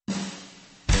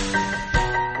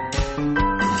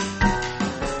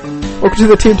Welcome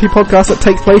to the TMT podcast that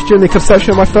takes place during the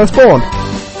conception of my firstborn.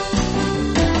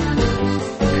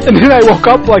 And then I woke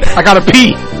up like, I gotta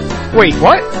pee. Wait,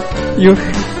 what? You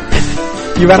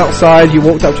ran outside, you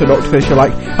walked up to an octopus, you're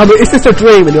like, I mean, is this a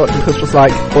dream? And the octopus was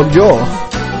like, bonjour.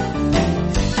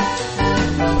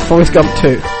 Forrest Gump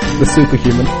 2, the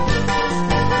superhuman.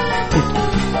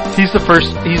 He's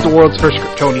the world's first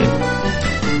Kryptonian.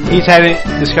 He hadn't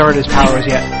discovered his powers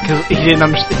yet, because he didn't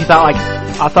understand, he thought like,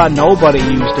 I thought nobody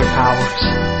used their powers.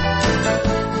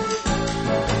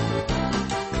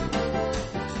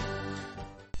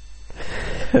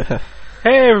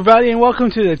 Hey everybody, and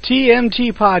welcome to the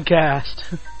TMT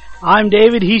podcast. I'm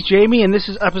David, he's Jamie, and this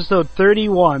is episode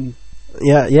 31.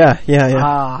 Yeah.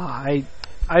 I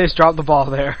just dropped the ball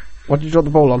there. What did you drop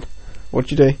the ball on? What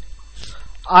did you do?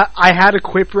 I had a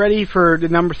quip ready for the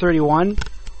number 31,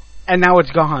 and now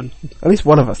it's gone. At least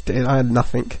one of us did. I had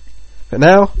nothing. But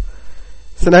now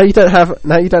you don't have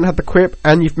the quip,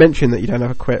 and you've mentioned that you don't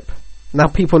have a quip. Now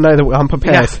people know that we're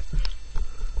unprepared.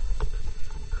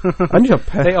 Yeah. I need to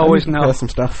prepare. They always know some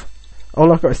stuff.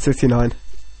 All I've got is 69.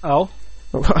 Oh.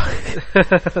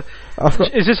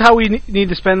 Is this how we need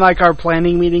to spend like our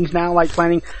planning meetings now? Like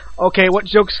planning, okay, what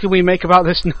jokes can we make about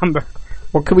this number?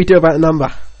 What can we do about the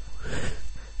number?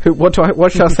 What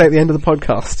shall I say at the end of the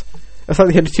podcast? That's like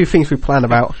the only two things we plan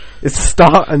about. It's the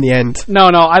start and the end. No,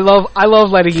 I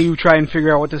love letting you try and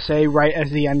figure out what to say right as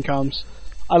the end comes.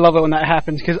 I love it when that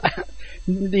happens, because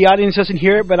the audience doesn't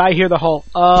hear it, but I hear the whole,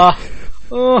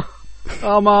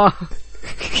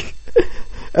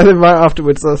 and then right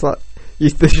afterwards, I was like,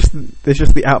 there's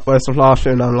just the outburst of laughter,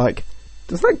 and I'm like,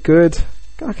 is that good?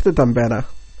 I could have done better.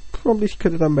 Probably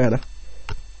could have done better.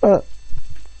 But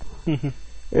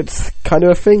it's kind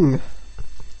of a thing.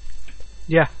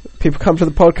 Yeah. People come to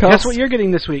the podcast. Guess what you're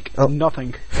getting this week? Oh.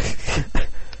 Nothing.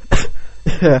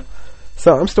 Yeah.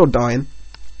 So I'm still dying.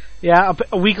 Yeah,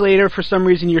 a week later, for some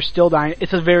reason, you're still dying.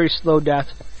 It's a very slow death,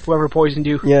 whoever poisoned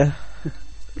you. Yeah.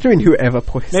 What do you mean, whoever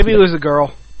poisoned Maybe it was a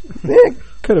girl. Yeah,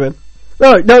 could have been.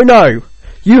 No.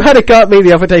 You had a go at me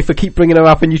the other day for keep bringing her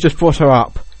up, and you just brought her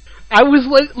up. I was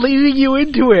leading you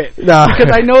into it. No.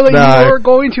 Because I know that you were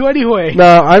going to anyway.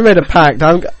 No, I made a pact.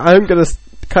 I'm going to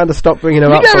kind of stop bringing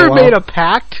her up. You never made a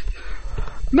pact.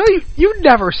 No, you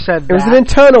never said that. It was an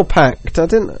internal pact. I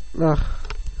didn't... An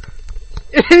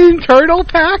internal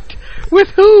pact? With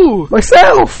who?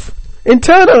 Myself!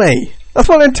 Internally! That's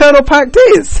what an internal pact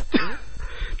is!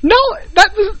 No,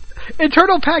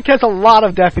 internal pact has a lot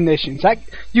of definitions.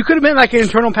 You could have been like an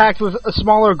internal pact with a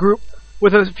smaller group,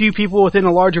 with a few people within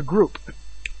a larger group.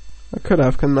 I could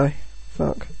have, couldn't I?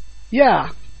 Fuck. Yeah.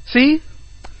 See?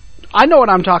 I know what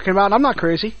I'm talking about. I'm not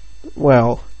crazy.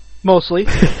 Well. Mostly.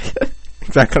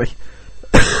 Exactly.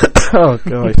 Oh,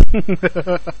 God.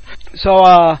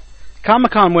 So,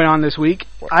 Comic-Con went on this week.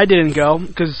 I didn't go,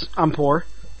 because I'm poor.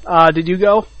 Did you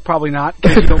go? Probably not,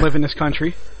 because you don't live in this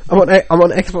country. I'm on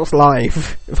Xbox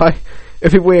Live.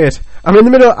 If it's weird. I'm in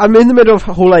the middle of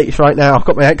Hall H right now. I've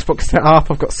got my Xbox set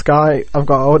up. I've got Sky. I've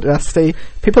got Audacity.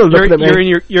 People are looking at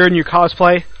me. You're in your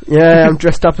cosplay. Yeah, I'm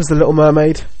dressed up as the Little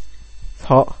Mermaid. It's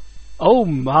hot. Oh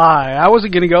my! I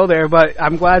wasn't gonna go there, but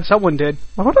I'm glad someone did.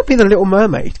 Why would I be the Little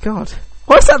Mermaid? God,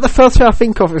 why is that the first thing I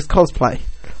think of is cosplay?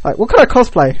 Like, what kind of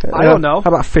cosplay? I don't know. How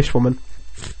about a fish woman?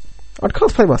 I'd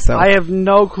cosplay myself. I have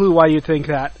no clue why you think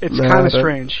that. It's kind of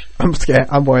strange. I'm scared.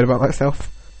 I'm worried about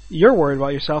myself. You're worried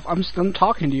about yourself. I'm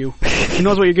talking to you. Who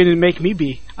knows what you're going to make me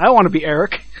be? I don't want to be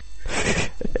Eric.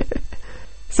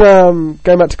 So,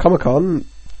 going back to Comic-Con,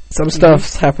 some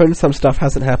stuff's happened, some stuff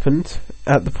hasn't happened.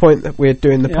 At the point that we're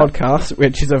doing the podcast,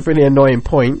 which is a really annoying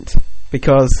point,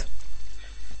 because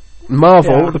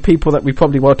Marvel, the people that we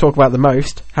probably want to talk about the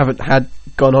most, haven't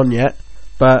gone on yet,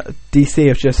 but DC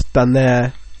have just done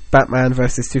their Batman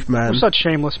versus Superman. We're such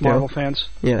shameless Marvel fans.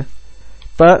 Yeah.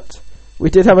 But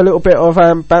we did have a little bit of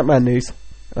Batman news.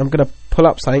 I'm going to pull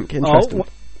up something interesting.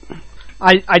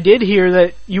 I did hear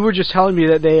that you were just telling me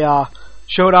that they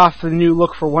showed off the new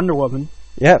look for Wonder Woman.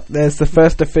 Yep, there's the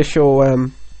first official,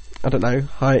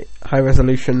 high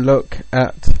resolution look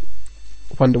at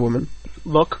Wonder Woman.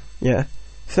 Look? Yeah.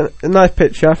 So, a nice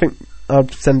picture. I think I'll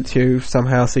send it to you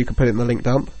somehow so you can put it in the link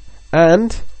dump.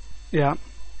 And... Yeah.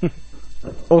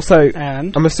 Also,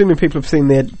 I'm assuming people have seen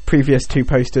the previous two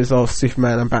posters of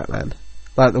Superman and Batman.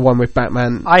 Like the one with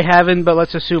Batman. I haven't, but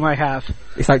let's assume I have.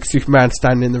 It's like Superman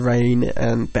standing in the rain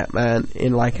and Batman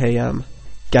in like a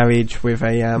garage with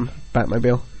a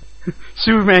Batmobile.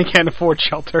 Superman can't afford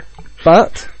shelter.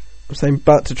 But, I'm saying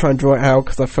but to try and draw it out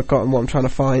because I've forgotten what I'm trying to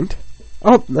find.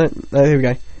 Oh, no, here we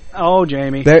go. Oh,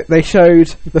 Jamie. They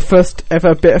showed the first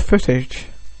ever bit of footage.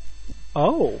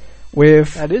 Oh.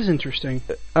 with... That is interesting.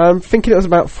 I'm thinking it was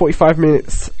about 45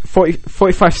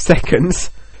 seconds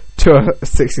to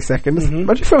 60 seconds. Mm-hmm.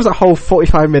 Imagine if it was a whole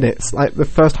 45 minutes, like the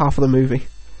first half of the movie.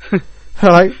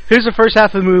 Like, here's the first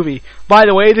half of the movie. By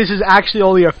the way, this is actually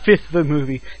only a fifth of the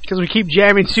movie because we keep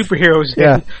jamming superheroes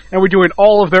in, and we're doing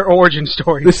all of their origin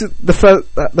stories. This is the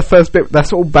first bit.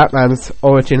 That's all Batman's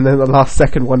origin, and then the last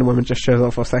second, Wonder Woman just shows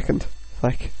up for a second,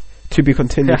 like to be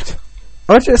continued. Yeah.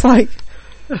 I was just like,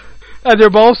 and they're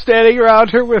both standing around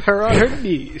her with her on her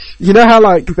knees. You know how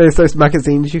like there's those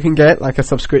magazines you can get, like a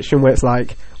subscription where it's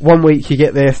like 1 week you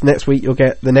get this, next week you'll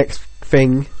get the next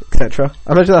thing, etc.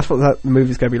 I imagine that's what the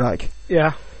movie's going to be like.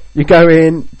 Yeah. You go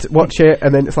in, watch it,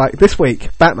 and then it's like, this week,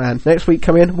 Batman. Next week,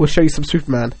 come in, we'll show you some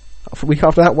Superman. A week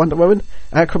after that, Wonder Woman,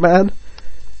 Aquaman,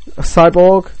 a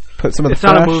Cyborg, put some of the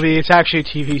Flash. It's not a movie, it's actually a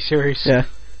TV series. Yeah.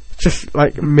 Just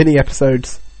like mini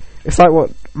episodes. It's like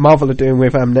what Marvel are doing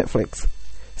with Netflix.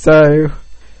 So...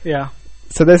 Yeah.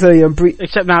 So there's a brief...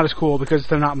 Except not as cool, because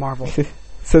they're not Marvel.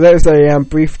 So there's a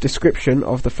brief description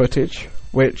of the footage,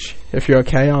 which, if you're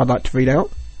okay, I'd like to read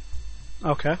out.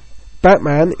 Okay.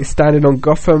 Batman is standing on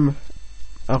Gotham...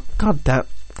 Oh, god damn.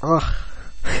 Ugh.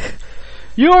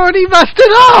 You already messed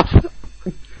it up!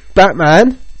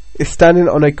 Batman is standing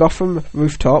on a Gotham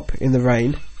rooftop in the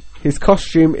rain. His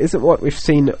costume isn't what we've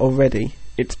seen already.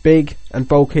 It's big and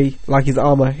bulky, like his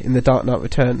armour in The Dark Knight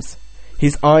Returns.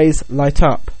 His eyes light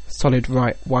up, solid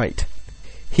white.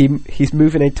 He's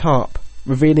moving a tarp,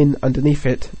 revealing underneath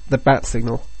it the bat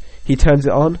signal. He turns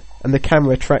it on, and the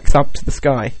camera tracks up to the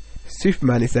sky.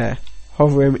 Superman is there,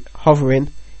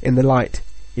 hovering in the light.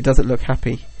 He doesn't look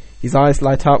happy. His eyes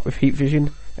light up with heat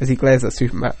vision as he glares at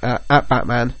at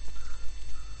Batman.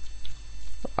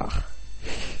 Ugh.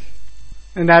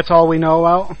 And that's all we know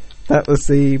about? That was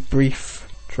the brief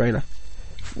trailer.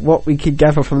 What we can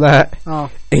gather from that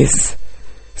is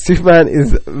Superman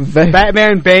is very...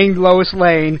 Batman banged Lois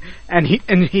Lane, and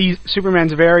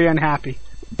Superman's very unhappy.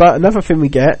 But another thing we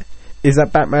get is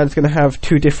that Batman's going to have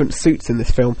 2 different suits in this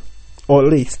film. Or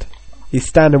at least. He's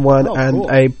standing one and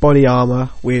cool. A body armour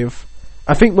with...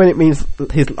 I think when it means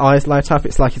his eyes light up,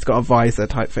 it's like he's got a visor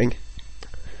type thing.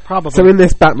 Probably. So in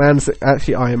this, Batman's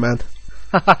actually Iron Man.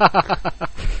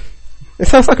 It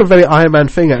sounds like a very Iron Man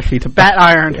thing, actually. To Bat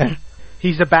Iron. Yeah.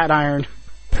 He's the Bat Iron.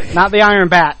 Not the Iron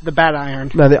Bat, the Bat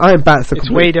Iron. No, the Iron Bat's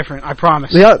It's way different, I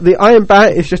promise. The Iron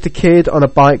Bat is just a kid on a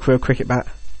bike with a cricket bat.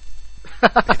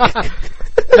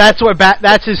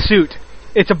 That's his suit.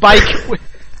 It's a bike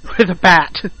with a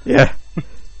bat. Yeah.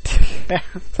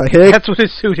 That's what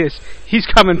his suit is. He's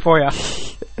coming for you.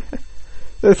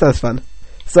 That sounds fun.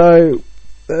 So,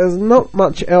 there's not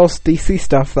much else DC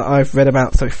stuff that I've read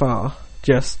about so far.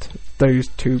 Just those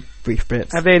 2 brief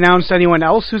bits. Have they announced anyone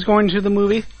else who's going to the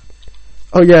movie?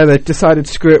 Oh yeah, they decided,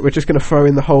 screw it, we're just going to throw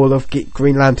in the whole of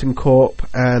Green Lantern Corp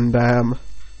and...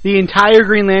 The entire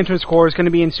Green Lantern Corps is going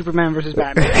to be in Superman vs.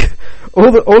 Batman. all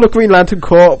the Green Lantern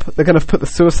Corp, they're going to put the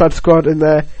Suicide Squad in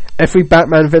there, every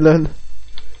Batman villain,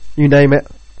 you name it.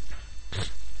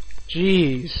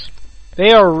 Jeez.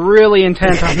 They are really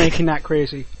intent on making that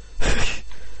crazy.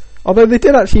 Although they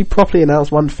did actually properly announce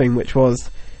one thing, which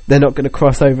was they're not going to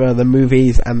cross over the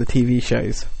movies and the TV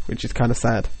shows, which is kind of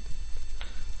sad.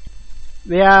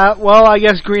 Yeah, well, I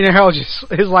guess Green Arrow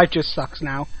his life just sucks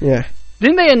now. Yeah.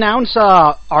 Didn't they announce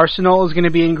Arsenal is going to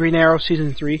be in Green Arrow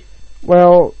Season 3?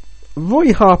 Well,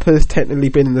 Roy Harper's technically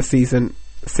been in the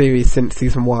series since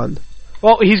Season 1.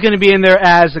 Well, he's going to be in there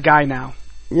as a guy now.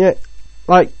 Yeah,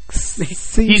 like...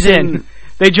 He's in.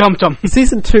 They jumped him.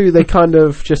 Season 2, they kind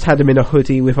of just had him in a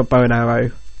hoodie with a bow and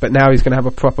arrow, but now he's going to have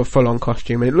a proper full-on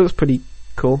costume, and it looks pretty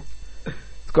cool.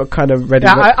 It's got kind of red...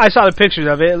 Yeah, I saw the pictures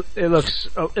of it. It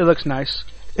looks nice.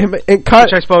 Which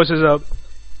I suppose is a...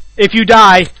 If you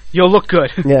die, you'll look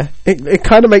good. Yeah, it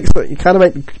kind of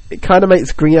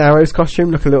makes Green Arrow's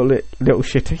costume look a little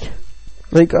shitty.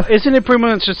 Isn't it pretty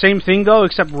much the same thing though,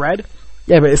 except red?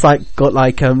 Yeah, but it's like got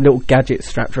like little gadgets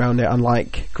strapped around it,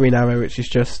 unlike Green Arrow, which is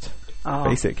just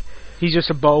basic. He's just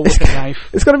a bow with a knife.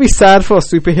 It's got to be sad for a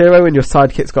superhero when your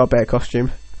sidekick's got a better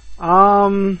costume.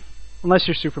 Unless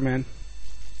you're Superman.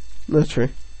 That's true.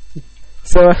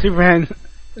 So Superman,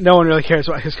 no one really cares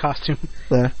about his costume.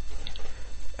 Yeah.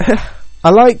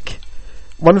 I like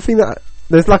one thing that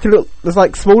there's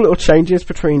like small little changes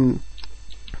between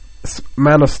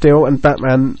Man of Steel and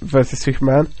Batman versus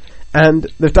Superman, and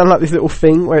they've done like this little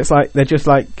thing where it's like they're just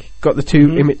like got the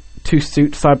two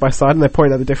suits side by side and they're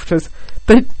pointing at the differences.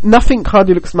 Nothing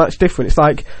hardly looks much different. It's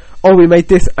like, oh, we made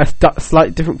this a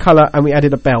slightly different colour and we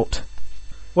added a belt.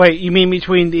 Wait, you mean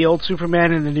between the old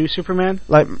Superman and the new Superman?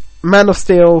 Like Man of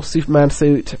Steel, Superman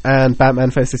suit, and Batman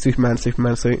versus Superman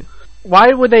suit. Why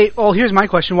would they? Well, here's my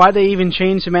question: why did they even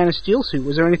change the Man of Steel suit?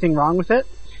 Was there anything wrong with it?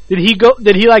 Did he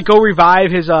go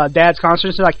revive his dad's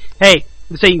conscience? Like, hey,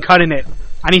 this ain't cutting it.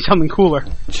 I need something cooler.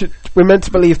 We're meant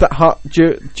to believe that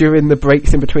during the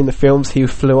breaks in between the films, he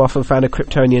flew off and found a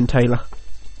Kryptonian tailor.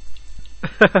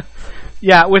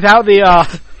 Yeah, without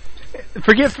the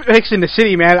forget fixing the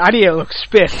city, man. I need to look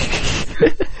spit.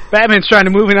 Batman's trying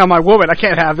to move in on my woman. I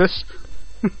can't have this.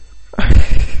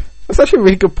 That's actually a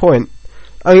really good point.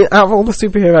 I mean, out of all the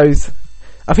superheroes,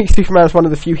 I think Superman is one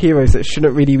of the few heroes that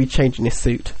shouldn't really be changing his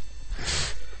suit.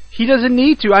 He doesn't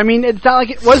need to. I mean, it's not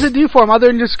like what does it do for him other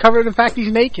than just cover the fact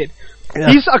he's naked? Yeah.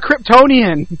 He's a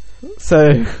Kryptonian. So,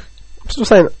 I'm still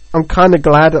saying I'm kind of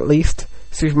glad at least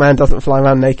Superman doesn't fly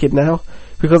around naked now,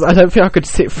 because I don't think I could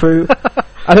sit through.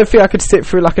 I don't think I could sit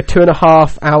through like a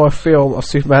 2.5 hour film of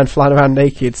Superman flying around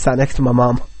naked, sat next to my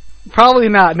mum. Probably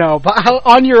not. No, but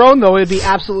on your own though, it'd be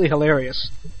absolutely hilarious.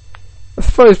 I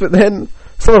suppose, but then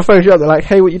someone phones you up. They're like,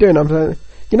 "Hey, what you doing?" I'm like,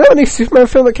 "You know, a new Superman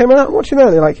film that came out. I'm watching that."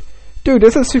 And they're like, "Dude,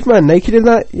 isn't Superman naked in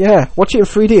that?" "Yeah, watch it in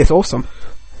 3D. It's awesome."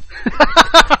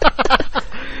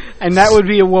 And that would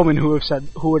be a woman who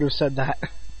would have said that.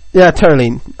 Yeah,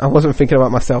 totally. I wasn't thinking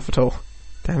about myself at all.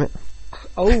 Damn it.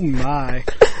 Oh my.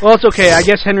 Well, it's okay. I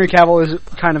guess Henry Cavill is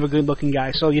kind of a good-looking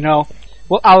guy, so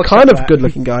well, I'll accept kind of that.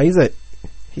 Good-looking guy, is it?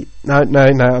 No,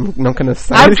 I'm not going to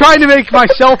say. I'm trying to make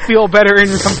myself feel better in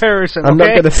comparison. I'm not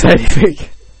going to say anything.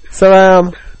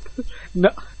 So, no.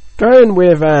 Going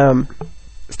with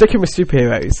sticking with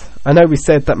superheroes. I know we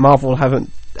said that Marvel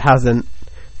hasn't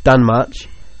done much,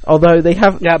 although they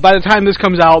have. Yeah, by the time this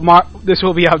comes out, this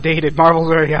will be outdated.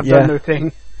 Marvel's already done their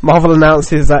thing. Marvel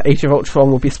announces that Age of Ultron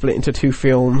will be split into 2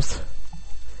 films,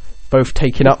 both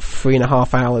taking up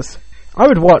 3.5 hours. I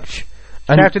would watch.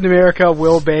 Captain America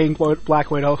will bang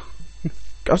Black Widow.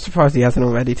 I'm surprised he hasn't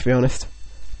already, to be honest.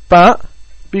 But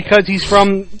because he's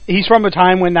from a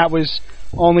time when that was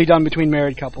only done between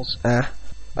married couples. I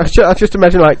just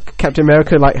imagine like Captain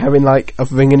America like having like a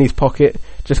ring in his pocket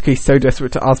just because he's so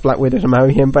desperate to ask Black Widow to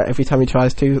marry him, but every time he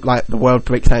tries to, like, the world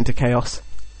breaks out into chaos.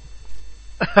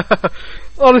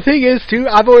 Well, the thing is, too,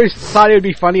 I've always thought it would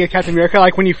be funny at Captain America,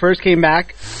 like when he first came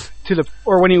back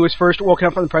or when he was first woken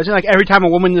up from the president, like every time a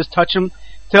woman just touched him,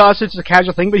 to us it's a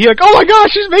casual thing, but he's like, "Oh my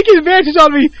gosh, she's making advances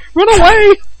on me! Run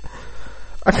away!"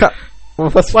 I can't. Well,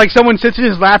 that's like someone sits in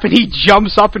his lap and he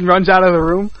jumps up and runs out of the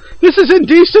room. This is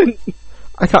indecent.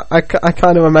 I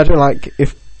kind of imagine like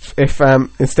if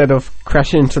instead of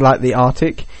crashing into like the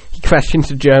Arctic, he crashed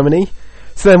into Germany.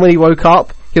 So then when he woke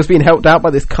up, he was being helped out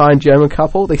by this kind German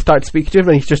couple. They started speaking to him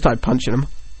and he just started punching them.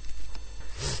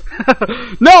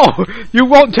 No, you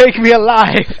won't take me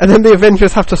alive. And then the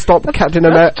Avengers have to stop Captain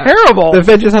America. That's terrible. The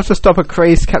Avengers have to stop a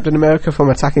crazed Captain America from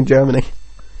attacking Germany.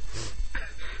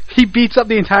 He beats up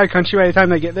the entire country by the time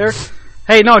they get there.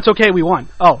 Hey, no, it's okay, we won.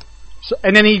 Oh,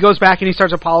 and then he goes back and he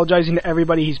starts apologizing to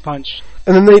everybody he's punched.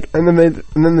 And then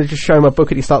they just show him a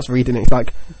book and he starts reading it. He's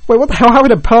like, "Wait, what the hell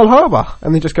happened in Pearl Harbor?"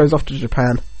 And he just goes off to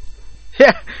Japan.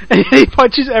 Yeah, and he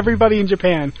punches everybody in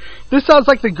Japan. This sounds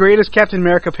like the greatest Captain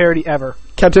America parody ever.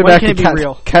 Captain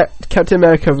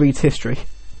America reads history.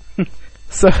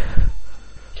 So,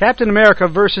 Captain America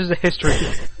versus the history.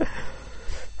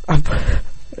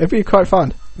 It'd be quite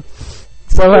fun.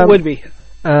 So it would be.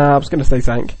 I was going to say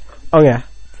something. Oh yeah,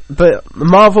 the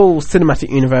Marvel Cinematic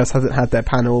Universe hasn't had their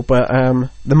panel, but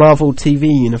the Marvel TV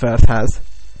Universe has.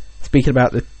 Speaking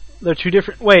about they're two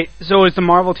different. Wait, so is the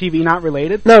Marvel TV not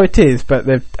related? No, it is, but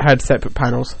they've had separate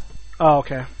panels. Oh,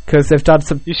 okay. Because they've done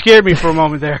some. You scared me for a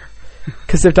moment there.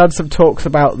 Because they've done some talks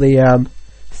about the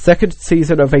second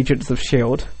season of Agents of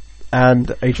S.H.I.E.L.D.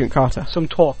 and Agent Carter. Some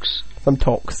talks.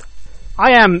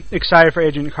 I am excited for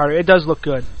Agent Carter. It does look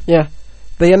good. Yeah,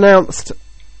 they announced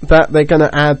that they're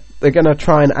gonna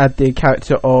try and add the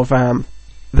character of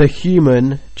the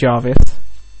human Jarvis,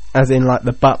 as in like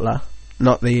the butler,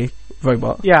 not the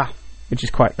robot. Yeah. Which is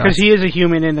quite nice. Because he is a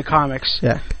human in the comics.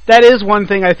 Yeah. That is one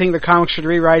thing I think the comics should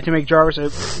rewrite to make Jarvis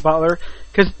a butler.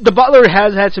 Because the butler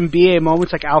has had some BA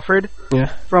moments like Alfred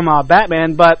from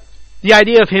Batman, but the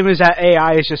idea of him as that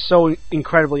AI is just so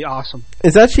incredibly awesome.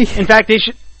 It's actually... In fact, they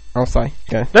should... I'll say.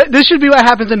 Okay. This should be what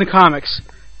happens in the comics.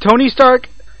 Tony Stark,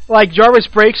 like, Jarvis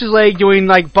breaks his leg doing,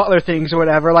 like, butler things or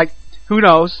whatever, like, who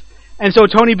knows? And so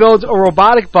Tony builds a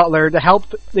robotic butler to help,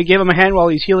 they give him a hand while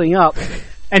he's healing up,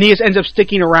 and he just ends up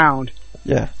sticking around.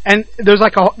 Yeah. And there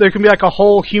can be like a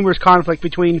whole humorous conflict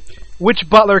between which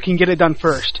butler can get it done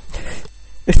first.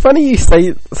 It's funny you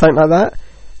say something like that,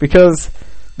 because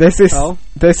there's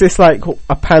this like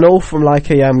a panel from like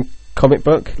a comic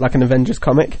book, like an Avengers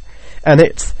comic, and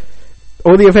it's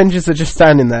all the Avengers are just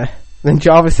standing there. Then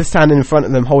Jarvis is standing in front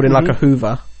of them holding like a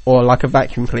Hoover, or like a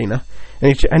vacuum cleaner,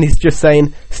 and he's just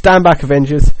saying, "Stand back,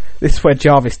 Avengers! This is where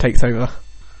Jarvis takes over."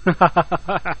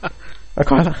 I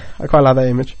quite like that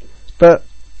image, but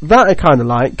that I kind of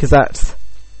like because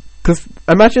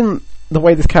imagine the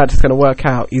way this character's going to work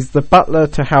out. He's the butler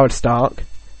to Howard Stark.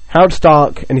 Howard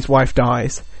Stark and his wife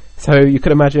dies, so you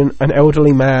could imagine an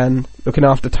elderly man looking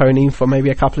after Tony for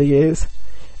maybe a couple of years,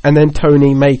 and then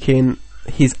Tony making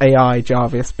his AI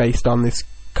Jarvis based on this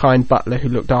kind butler who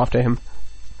looked after him.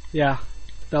 Yeah,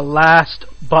 the last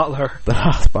butler. The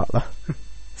last butler.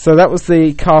 So that was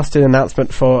the casting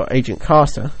announcement for Agent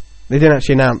Carter. They didn't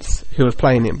actually announce who was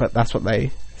playing him, but that's what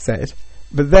they said.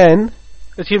 But then...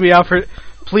 It's going to be Alfred.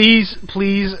 Please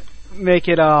make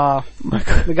it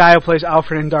the guy who plays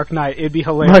Alfred in Dark Knight. It'd be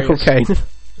hilarious. Michael Caine.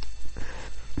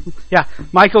 Yeah,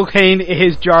 Michael Caine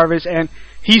is Jarvis, and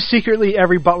he's secretly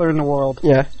every butler in the world.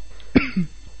 Yeah.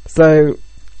 So,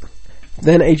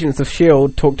 then Agents of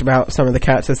S.H.I.E.L.D. talked about some of the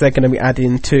characters they're going to be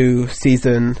adding to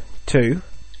Season 2.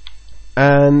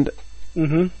 And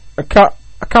a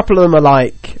couple of them are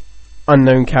like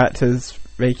unknown characters,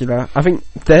 regular. I think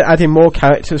they're adding more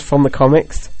characters from the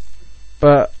comics.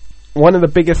 But one of the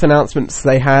biggest announcements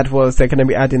they had was they're going to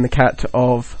be adding the character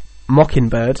of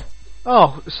Mockingbird.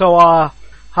 Oh, so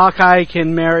Hawkeye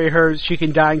can marry her, she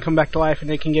can die and come back to life, and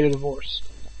they can get a divorce.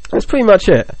 That's pretty much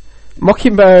it.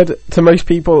 Mockingbird, to most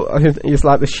people, is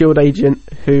like the S.H.I.E.L.D. agent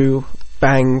who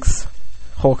bangs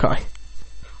Hawkeye.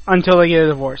 Until they get a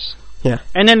divorce. Yeah.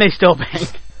 And then they still bang.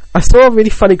 I saw a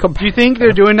really funny comparison. Do you think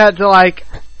they're doing that to, like...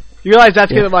 You realize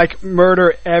that's going to, like,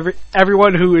 murder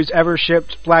everyone who has ever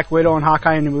shipped Black Widow and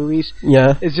Hawkeye in the movies?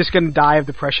 Yeah. Is just going to die of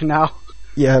depression now.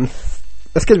 Yeah, and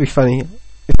that's going to be funny.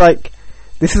 It's like...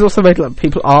 This is also made like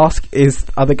people ask,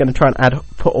 are they going to try and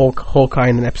put Hawkeye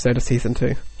in an episode of Season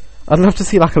 2? I'd love to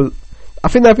see like I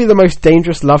think that'd be the most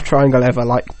dangerous love triangle ever,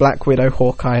 like Black Widow,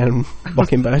 Hawkeye, and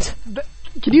Mockingbird.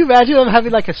 Can you imagine them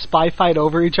having like a spy fight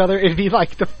over each other? It'd be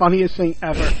like the funniest thing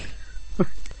ever.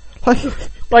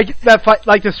 like that fight,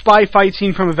 like the spy fight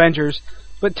scene from Avengers,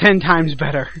 but 10 times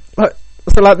better.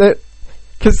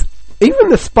 Because even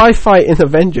the spy fight in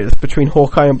Avengers between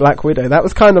Hawkeye and Black Widow, that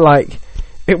was kind of like,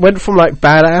 it went from like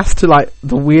badass to like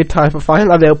the weird type of fight.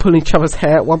 Like they were pulling each other's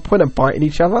hair at one point and biting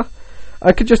each other.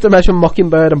 I could just imagine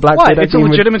Mockingbird and Black Widow it's a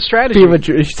legitimate strategy. Being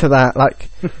reduced to that. Like,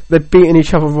 they're beating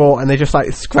each other raw and they're just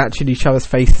like scratching each other's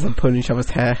faces and pulling each other's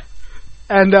hair.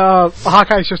 And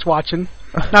Hawkeye's just watching.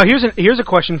 Now here's a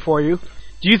question for you.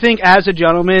 Do you think, as a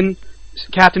gentleman,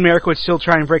 Captain America would still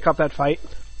try and break up that fight?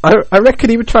 I reckon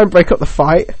he would try and break up the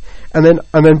fight, and then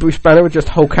Bruce Banner would just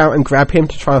Hulk out and grab him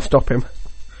to try and stop him.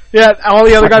 Yeah, all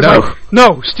the other guys are like,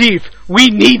 no, Steve, we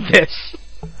need this.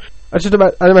 I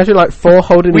imagine like Thor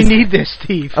holding We need this,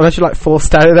 Steve. I imagine like Thor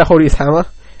standing there holding his hammer,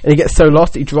 and he gets so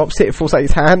lost he drops it falls out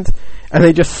his hand, and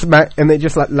they just smack, and it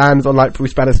just like lands on like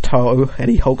Bruce Banner's toe, and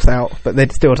he hulks out, but then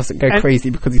still doesn't go crazy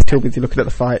because he's too busy looking at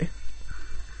the fight.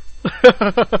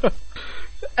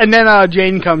 And then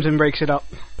Jane comes and breaks it up.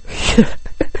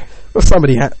 Well,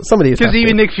 somebody is. Because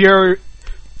even Nick Fury,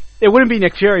 it wouldn't be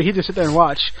Nick Fury. He'd just sit there and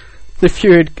watch. Nick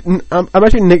Fury,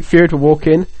 imagine Nick Fury would walk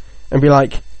in and be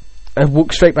like, and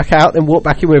walk straight back out, then walk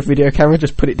back in with a video camera,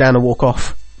 just put it down and walk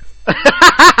off.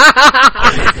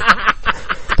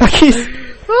 Like he's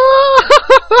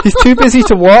too busy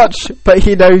to watch, but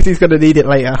he knows he's going to need it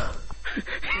later.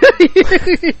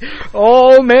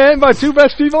 Oh man, my two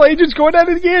best female agents going at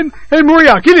it again. Hey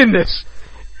Maria, get in this.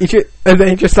 And then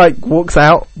he just like walks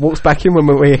back in when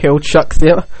we're healed, shucks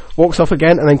it, walks off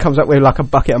again, and then comes up with like a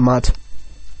bucket of mud.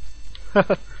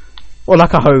 Or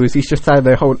like a hose. He's just standing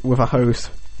there with a hose.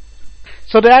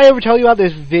 So did I ever tell you about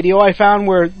this video I found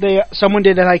where someone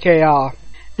did like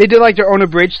they did like their own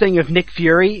abridged thing of Nick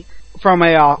Fury from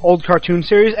a old cartoon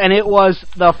series, and it was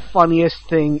the funniest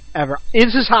thing ever.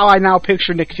 This is how I now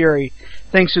picture Nick Fury,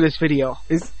 thanks to this video.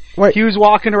 He was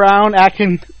walking around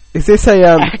acting. Is this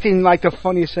acting like the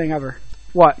funniest thing ever?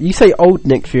 What? You say old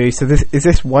Nick Fury, so is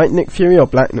this white Nick Fury or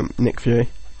black Nick Fury?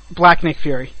 Black Nick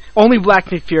Fury. Only black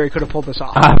Nick Fury could have pulled this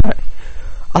off.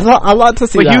 I'd like to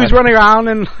see that. But he was running around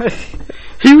and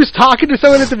he was talking to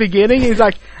someone at the beginning. He's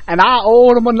like, and I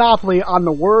own a monopoly on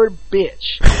the word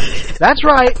bitch. That's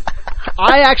right.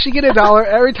 I actually get $1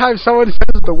 every time someone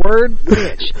says the word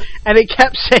bitch. And it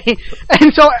kept saying,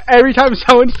 and so every time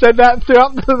someone said that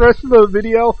throughout the rest of the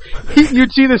video,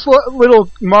 you'd see this little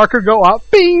marker go up.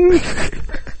 Bing!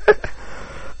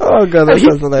 Oh god, that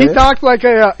sounds hilarious.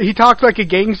 He talked like a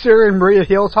gangster, and Maria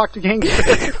Hill talked to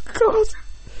gangster. God.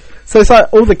 So it's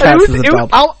like all the characters are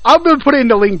dubbed. I'm gonna put it in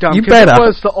the link dump. You better. It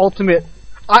was the ultimate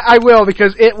I will,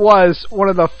 because it was one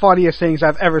of the funniest things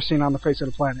I've ever seen on the face of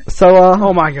the planet. So,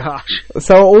 oh my gosh.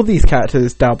 So are all these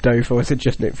characters dubbed over, or is it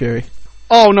just Nick Fury?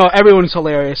 Oh no, everyone's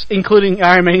hilarious, including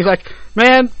Iron Man. He's like,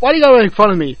 man, why do you gotta make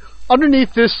fun of me?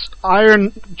 Underneath this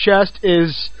iron chest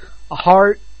is a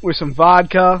heart with some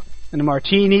vodka and a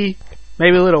martini,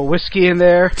 maybe a little whiskey in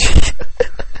there.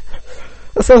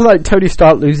 That sounds like Tony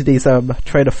Stark losing his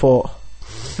train of thought.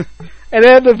 And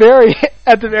then at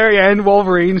the very end,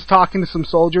 Wolverine's talking to some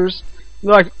soldiers.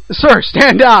 They're like, "Sir,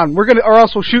 stand down. Or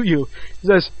else we'll shoot you." He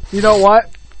says, "You know what?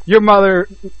 Your mother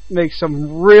makes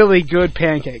some really good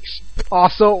pancakes.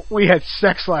 Also, we had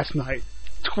sex last night.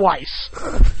 Twice."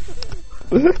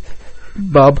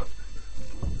 Bub.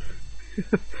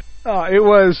 It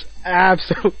was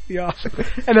absolutely awesome.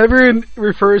 And everyone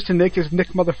refers to Nick as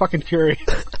Nick motherfucking Fury.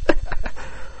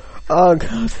 Oh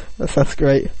god, that's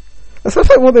great. That sounds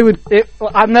like what they would...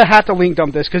 I'm going to have to link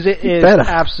dump this, because it is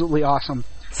absolutely awesome.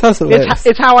 Sounds hilarious.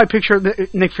 It's how I picture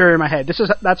Nick Fury in my head.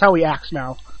 That's how he acts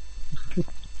now.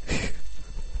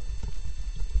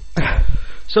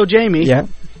 So, Jamie, yeah.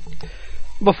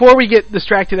 Before we get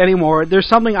distracted anymore, there's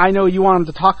something I know you wanted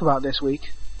to talk about this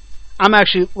week. I'm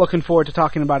actually looking forward to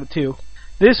talking about it, too.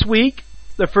 This week,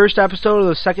 the first episode of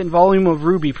the second volume of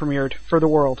RWBY premiered for the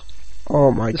world.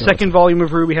 Oh my god. The second volume of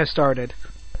RWBY has started.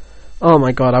 Oh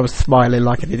my god, I was smiling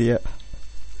like an idiot.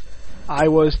 I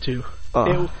was too.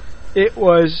 It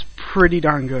was pretty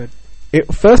darn good.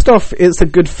 First off, it's a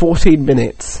good 14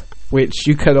 minutes, which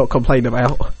you cannot complain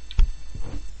about.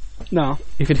 No.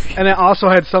 And it also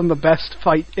had some of the best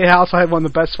fight. It also had one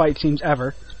of the best fight scenes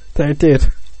ever. It did.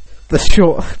 The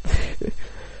short...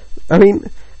 I mean,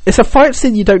 it's a fight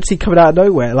scene you don't see coming out of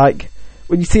nowhere. Like,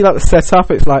 when you see like the setup,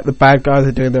 it's like the bad guys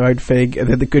are doing their own thing, and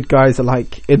then the good guys are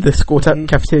like in the school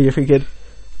cafeteria thinking,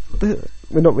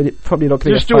 we're not really, probably not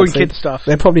going to just doing kid stuff.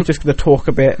 They're probably just going to talk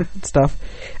a bit and stuff.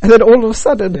 And then all of a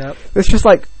sudden, there's just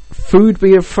like food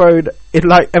being thrown in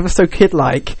like ever so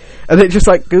kid-like, and it just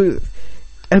like goes,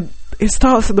 and it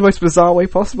starts in the most bizarre way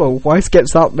possible. Weiss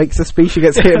gets up, makes a speech, and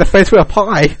gets hit in the face with a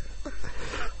pie.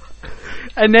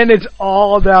 And then it's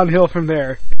all downhill from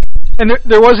there. And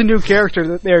there was a new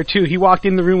character there, too. He walked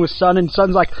in the room with Sun, and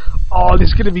Sun's like, "Oh, this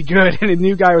is going to be good." And the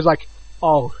new guy was like,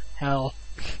 "Oh, hell."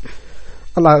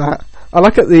 I like that. I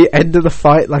like at the end of the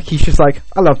fight, like, he's just like,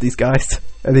 "I love these guys."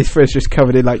 And his friend's just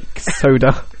covered in, like,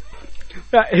 soda.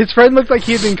 His friend looked like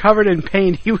he had been covered in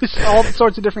paint. He was all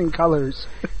sorts of different colors.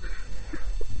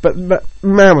 But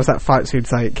man, was that fight scene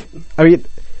like... I mean,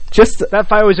 just... That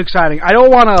fight was exciting. I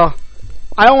don't want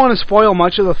to spoil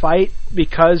much of the fight,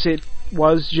 because it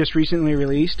was just recently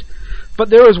released, but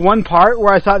there was one part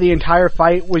where I thought the entire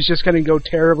fight was just going to go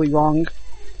terribly wrong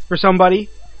for somebody,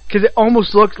 because it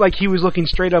almost looked like he was looking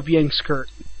straight up Yang's skirt.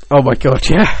 Oh my god,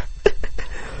 yeah.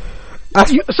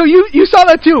 So you saw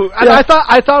that too, and yeah.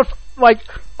 I thought like,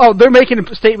 oh, they're making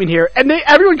a statement here, and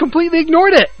everyone completely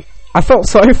ignored it. I felt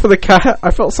sorry for the cat.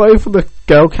 I felt sorry for the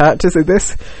girl characters in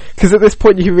this, because at this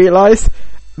point you realise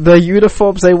the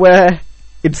uniforms they wear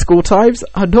in school times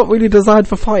are not really designed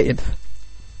for fighting.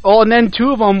 Oh, and then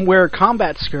two of them wear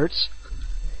combat skirts.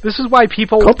 This is why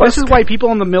people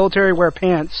in the military wear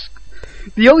pants.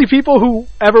 The only people who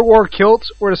ever wore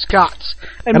kilts were the Scots,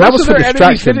 and most of their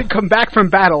enemies didn't come back from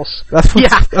battles.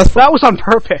 That was on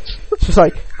purpose. It's just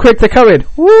like, quick, they're coming!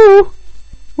 Woo!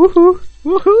 Woohoo!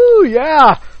 Woohoo!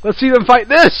 Yeah, let's see them fight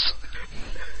this.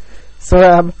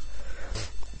 So,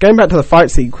 going back to the fight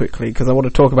scene quickly, because I want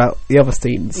to talk about the other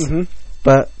scenes. Mm-hmm.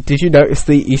 But did you notice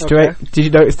the Easter egg? Did you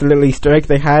notice the little Easter egg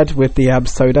they had with the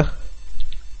soda?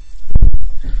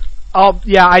 Oh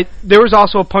yeah, there was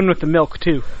also a pun with the milk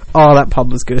too. Oh, that pun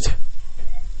was good.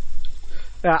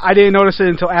 Yeah, I didn't notice it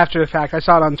until after the fact. I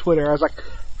saw it on Twitter. I was like,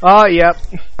 "Oh, yep."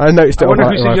 I noticed it. I wonder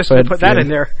who suggested to put that in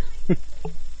there.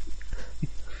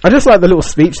 I just like the little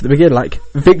speech at the beginning, like,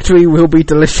 "Victory will be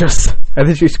delicious," and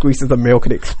then she squeezes the milk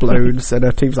and it explodes, and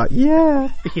her team's like, "Yeah,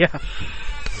 yeah."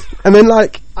 And then,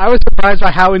 like... I was surprised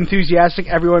by how enthusiastic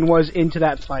everyone was into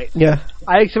that fight. Yeah.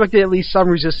 I expected at least some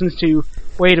resistance to,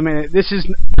 wait a minute, this is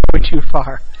going too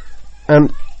far.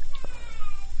 And,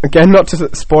 again, not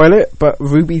to spoil it, but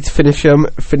Ruby's finishing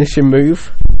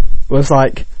move was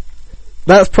like...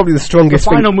 That's probably the strongest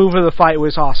thing. The final move of the fight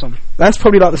was awesome. That's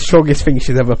probably like the strongest thing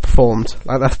she's ever performed.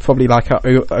 Like, that's probably like her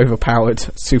overpowered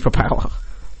superpower.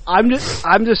 I'm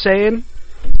just saying,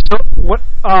 so what,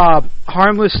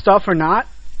 harmless stuff or not,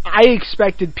 I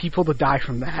expected people to die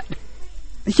from that.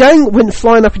 Yang went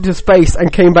flying up into space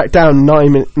and came back down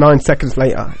 90 seconds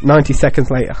later.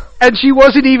 And she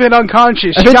wasn't even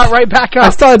unconscious. She got right back up. I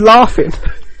started laughing.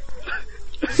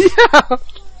 Yeah.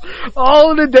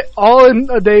 all in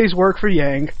a day's work for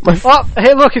Yang.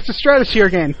 Hey, look, it's the Stratosphere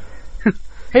again.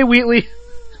 Hey, Wheatley.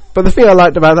 But the thing I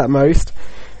liked about that most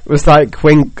was like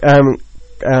when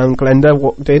Glenda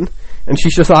walked in, and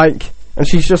she's just like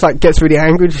gets really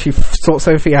angry. And she sorts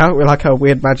everything out with like her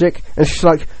weird magic, and she's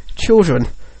like, "Children,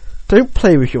 don't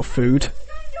play with your food."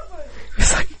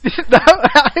 It's like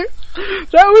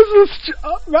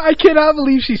I cannot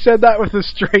believe she said that with a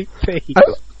straight face.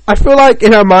 I feel like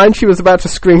in her mind she was about to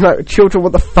scream like, "Children,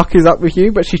 what the fuck is up with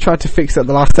you?" But she tried to fix it at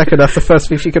the last second. That's the first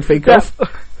thing she could think of.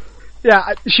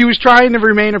 Yeah, she was trying to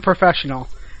remain a professional.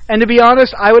 And to be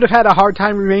honest, I would have had a hard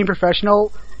time remaining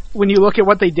professional when you look at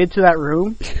what they did to that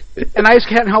room. And I just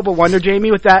can't help but wonder, Jamie,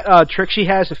 with that trick she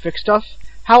has to fix stuff,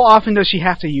 how often does she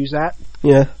have to use that?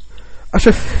 Yeah.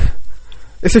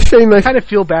 It's a shame I kind of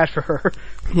feel bad for her.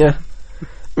 Yeah.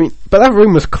 I mean, but that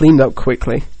room was cleaned up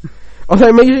quickly. Although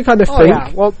it makes you kind of think,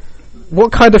 yeah. Well,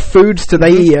 what kind of foods do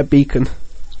they eat at Beacon?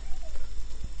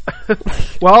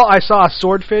 Well, I saw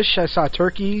swordfish, I saw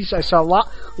turkeys, I saw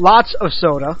lots of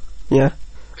soda. Yeah.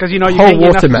 Because, you know, you can't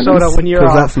get enough soda when you're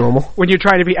that's normal. When you're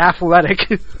trying to be athletic.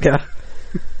 Yeah.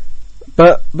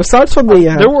 But besides from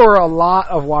the... there were a lot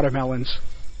of watermelons.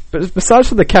 But besides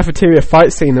from the cafeteria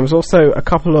fight scene, there was also a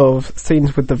couple of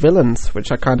scenes with the villains,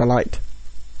 which I kind of liked.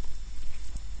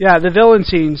 Yeah, the villain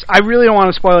scenes. I really don't want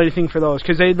to spoil anything for those,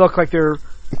 because they look like they're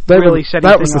really setting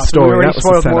that was the up. story. We already that was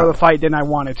spoiled the more of the fight than I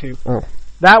wanted to. Oh.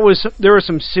 There was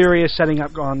some serious setting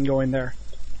up going there.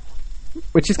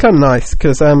 Which is kind of nice,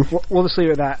 because... we'll just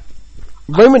leave it at that.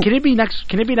 Can it be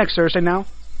next Thursday now?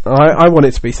 I want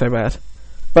it to be so bad.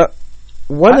 But...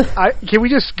 can we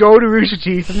just go to Rooster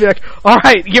Teeth and be like,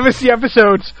 alright, give us the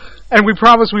episodes, and we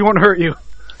promise we won't hurt you.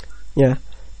 Yeah.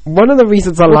 One of the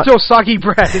reasons I like... We'll throw soggy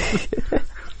bread.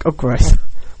 Oh, gross.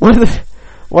 One of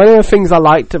the things I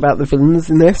liked about the villains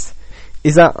in this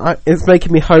is that it's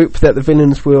making me hope that the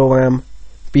villains will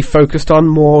be focused on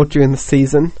more during the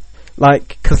season.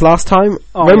 Like, because last time,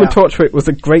 Roman Torchwick was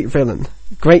a great villain.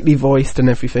 Greatly voiced and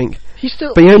everything. He's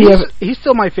still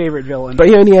my favorite villain. But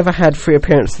he only ever had 3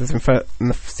 appearances in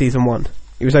the season 1.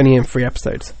 He was only in 3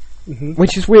 episodes. Mm-hmm.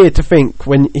 Which is weird to think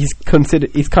when he's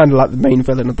kind of like the main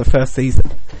villain of the first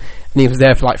season. And he was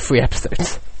there for like 3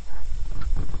 episodes.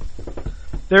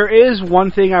 There is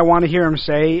one thing I want to hear him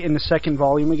say in the second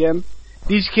volume again.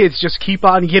 These kids just keep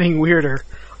on getting weirder.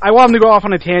 I want him to go off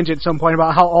on a tangent at some point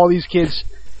about how all these kids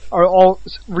are all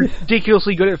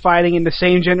ridiculously good at fighting in the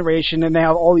same generation, and they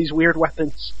have all these weird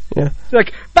weapons. Yeah.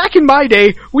 Like, back in my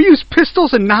day, we used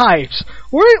pistols and knives.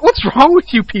 What's wrong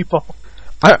with you people?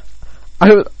 I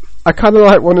kind of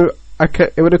like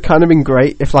it would have kind of been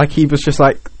great if like he was just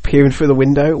like peering through the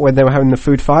window when they were having the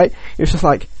food fight. It was just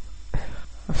like,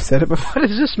 I've said it before. What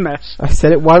is this mess? I've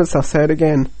said it once, I'll say it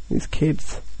again. These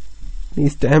kids.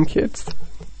 These damn kids.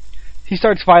 He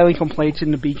starts filing complaints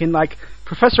in the Beacon like,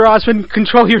 Professor Osmond,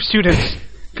 control your students.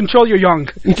 Control your young.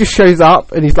 He just shows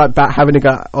up and he's like having a go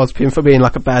at Ozpin for being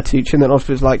like a bad teacher, and then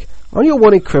Ozpin's like, aren't you a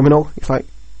wanted criminal? He's like,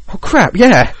 oh crap,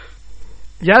 yeah.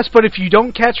 Yes, but if you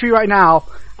don't catch me right now,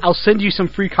 I'll send you some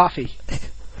free coffee.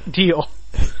 Deal.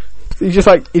 He just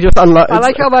unloads. I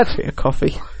like how that's a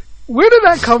coffee. Where did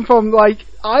that come from? Like,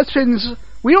 Ozpin's...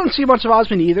 We don't see much of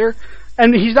Ozpin either,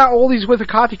 and he's not always with a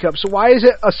coffee cup, so why is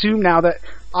it assumed now that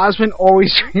Ozpin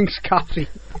always drinks coffee?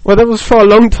 Well, that was for a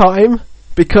long time,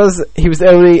 because he was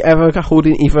only ever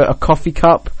holding either a coffee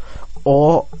cup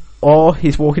or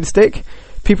his walking stick.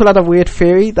 People had a weird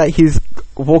theory that his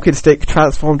walking stick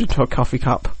transformed into a coffee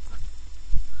cup.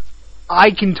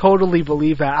 I can totally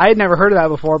believe that. I had never heard of that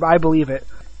before, but I believe it.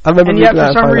 I remember, and yet,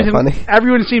 for some reason,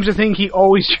 everyone seems to think he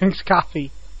always drinks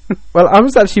coffee. Well, I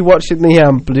was actually watching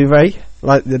the Blu-ray,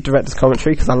 like the director's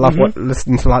commentary, because I love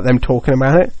listening to like them talking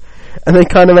about it. And they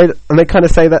kind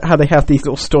of say that how they have these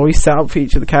little stories set up for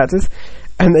each of the characters,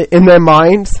 and in their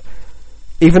minds,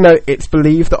 even though it's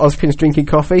believed that Ozpin's drinking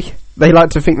coffee, they like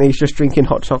to think that he's just drinking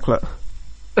hot chocolate.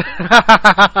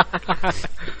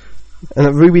 And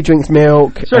that Ruby drinks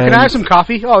milk. Sir, can I have some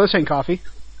coffee? Oh, this ain't coffee.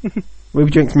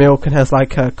 Ruby drinks milk and has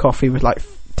like a coffee with like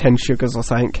 10 sugars or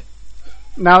something.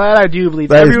 Now that I do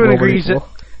believe, everyone agrees that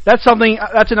that's something.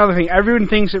 That's another thing. Everyone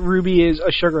thinks that Ruby is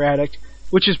a sugar addict,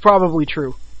 which is probably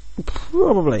true.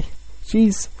 Probably.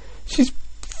 She's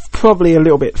probably a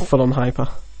little bit full on hyper.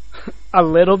 A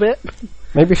little bit.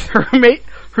 Maybe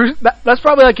that's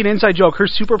probably like an inside joke. Her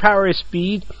superpower is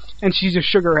speed, and she's a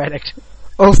sugar addict.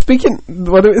 Well,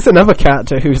 it's another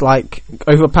character who's like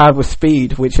overpowered with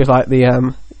speed, which is like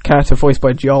the character voiced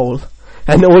by Joel,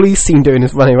 and all he's seen doing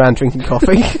is running around drinking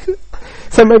coffee.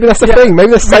 So maybe that's the thing.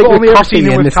 Maybe there's something with coffee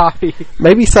in this. Coffee.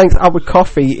 Maybe something's up with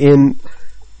coffee in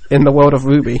the world of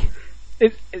Ruby.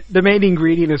 the main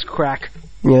ingredient is crack.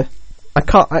 Yeah.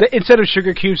 Instead of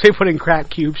sugar cubes, they put in crack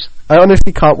cubes. I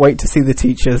honestly can't wait to see the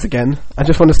teachers again. I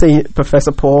just want to see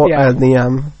Professor Port and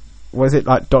the, was it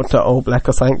like Dr. Oblek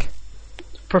or something?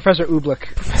 Professor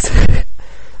Oobleck.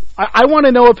 I want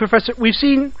to know what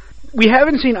we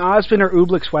haven't seen Ozpin or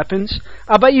Oobleck's weapons.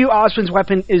 I'll bet you Ozpin's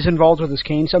weapon is involved with his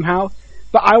cane somehow,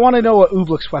 but I want to know what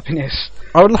Oobleck's weapon is.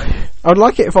 I would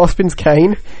like it if Ozpin's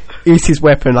cane is his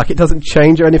weapon, like it doesn't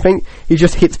change or anything. He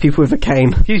just hits people with a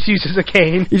cane. He just uses a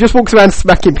cane. He just walks around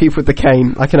smacking people with the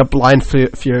cane, like in a blind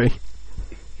fury.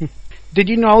 Did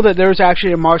you know that there's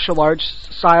actually a martial arts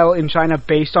style in China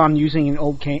based on using an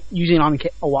old cane,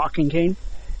 a walking cane?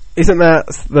 Isn't that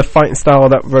the fighting style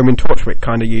that Roman Torchwick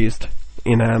kind of used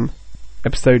in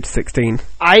episode 16?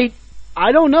 I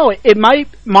don't know.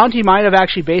 Monty might have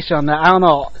actually based it on that. I don't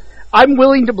know. I'm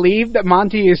willing to believe that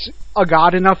Monty is a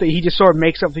god enough that he just sort of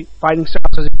makes up the fighting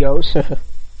styles as he goes.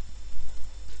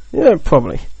 Yeah,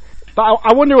 probably. But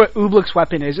I wonder what Oobleck's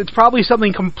weapon is. It's probably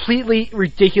something completely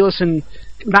ridiculous and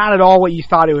not at all what you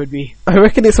thought it would be. I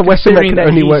reckon it's a weapon that can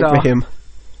only work for him.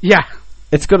 Yeah.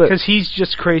 It's got because he's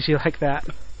just crazy like that.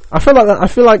 I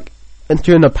feel like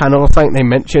during the panel or something they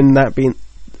mentioned that being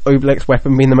Oobleck's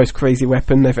weapon being the most crazy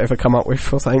weapon they've ever come up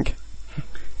with or something.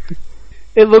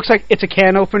 It looks like it's a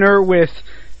can opener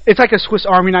it's like a Swiss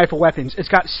Army knife of weapons. It's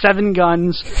got 7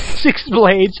 guns, 6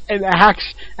 blades, an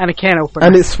axe, and a can opener.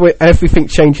 And everything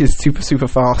changes super, super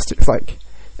fast. It's like,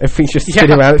 everything's just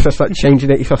spinning around, it's just like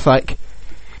changing it, it's just like,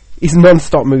 he's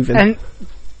non-stop moving. And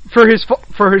for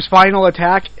his final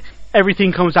attack,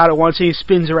 everything comes out at once and he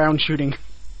spins around shooting.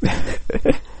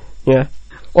 Yeah.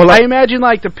 Or I imagine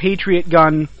like the Patriot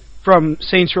gun from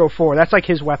Saints Row 4. That's like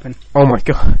his weapon. Oh my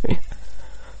god.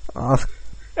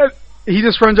 He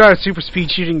just runs out at super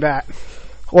speed shooting that.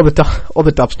 Or the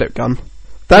dubstep gun.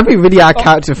 That'd be really our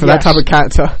character for that type of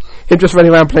character. Him just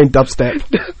running around playing dubstep.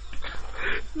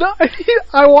 No,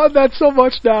 I want that so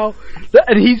much now.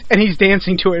 And he's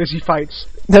dancing to it as he fights.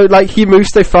 No, like he moves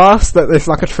so fast that there's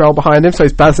like a trail behind him, so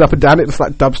he's bouncing up and down. It just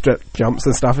like dubstep jumps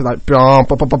and stuff. It's like brum,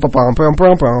 brum, brum, brum, brum,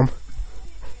 brum, brum.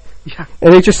 Yeah.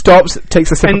 And he just stops,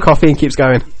 takes a sip of coffee, and keeps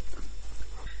going.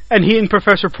 And he and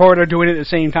Professor Port are doing it at the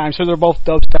same time, so they're both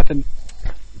dubstepping.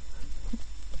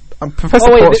 Professor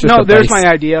Port's just there's my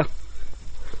idea.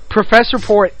 Professor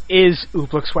Port is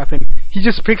Oobleck's weapon. He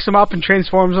just picks him up and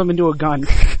transforms him into a gun.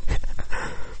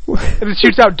 And it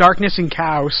shoots out darkness and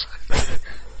cows.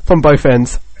 From both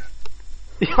ends.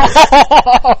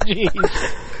 Oh,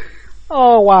 jeez.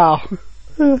 Oh, wow.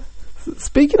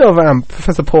 Speaking of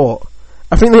Professor Port,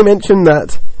 I think they mentioned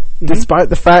that despite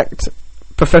the fact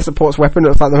Professor Port's weapon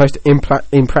looks like the most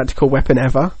impractical weapon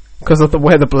ever, because of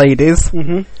where the blade is.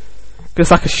 Mm-hmm.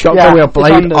 It's like a shotgun with a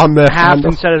blade on the half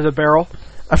handle instead of the barrel.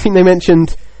 I think they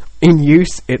mentioned in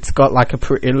use it's got like a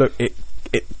pretty look. It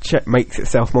makes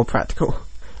itself more practical.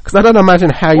 Because I don't imagine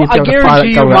how you'd be able to fire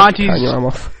it going out cutting your arm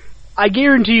off. I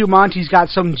guarantee you Monty's got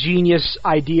some genius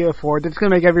idea for it that's going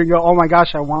to make everyone go, oh my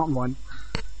gosh, I want one.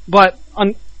 But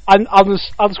I'll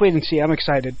just wait and see. I'm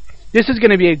excited. This is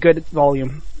going to be a good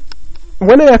volume.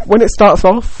 When it starts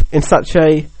off in such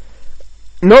a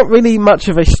not really much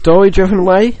of a story-driven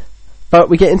way, but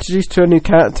we get introduced to new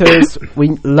characters,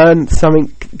 we learn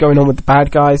something going on with the bad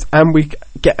guys, and we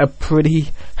get a pretty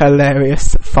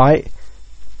hilarious fight.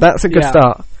 That's a good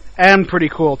start. And pretty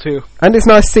cool, too. And it's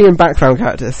nice seeing background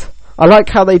characters. I like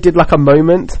how they did like a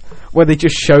moment where they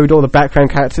just showed all the background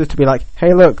characters to be like,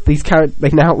 hey look, these are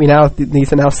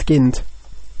now skinned.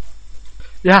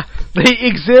 Yeah, they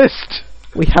exist!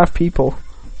 We have people.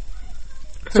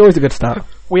 It's always a good start.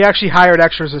 We actually hired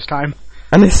extras this time.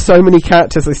 And there's so many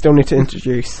characters they still need to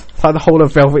introduce. It's like the whole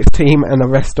of Velvet's team and the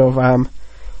rest of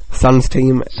Sun's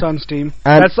team. Sun's team.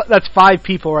 And that's 5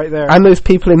 people right there. And those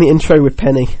people in the intro with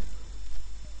Penny.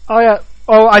 Oh yeah.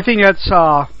 Oh, I think that's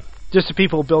just the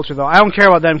people who built her though. I don't care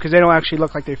about them because they don't actually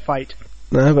look like they fight.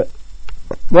 No, but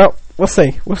well, we'll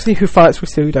see. We'll see who fights. We'll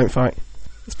see who don't fight.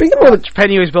 Speaking of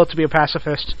Penny was built to be a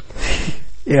pacifist.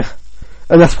 Yeah,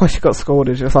 and that's why she got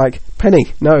scolded. It's like,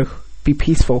 Penny, no, be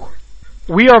peaceful.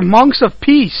 We are monks of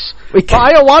peace. But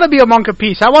I don't want to be a monk of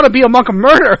peace. I want to be a monk of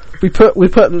murder. We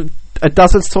put a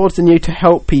dozen swords in you to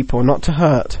help people, not to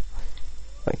hurt.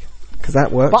 Because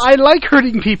that works. But I like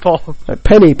hurting people.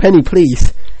 Penny,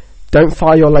 please, don't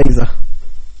fire your laser.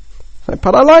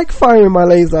 But I like firing my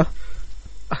laser.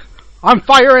 I'm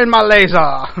firing my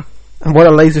laser. And what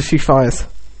a laser she fires.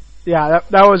 Yeah,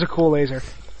 that was a cool laser.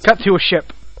 Cut to a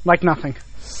ship, like nothing.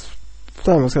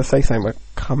 I was going to say something, but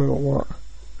I can't remember what.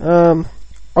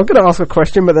 I'm going to ask a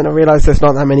question, but then I realised there's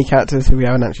not that many characters who we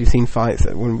haven't actually seen fight,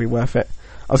 so it wouldn't be worth it.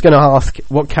 I was going to ask,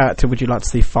 what character would you like to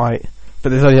see fight but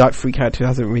there's only like 3 characters who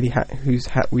hasn't really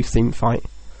we've seen fight.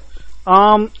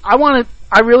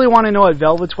 I really want to know what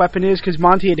Velvet's weapon is, because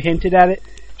Monty had hinted at it.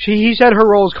 He said her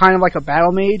role is kind of like a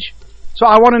battle mage, so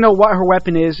I want to know what her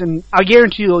weapon is, and I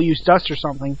guarantee they'll use dust or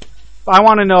something. But I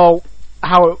want to know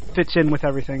how it fits in with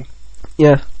everything.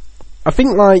 Yeah. I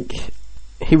think, like,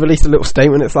 he released a little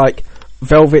statement. It's like,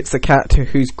 Velvet's a character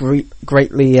who's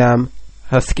greatly,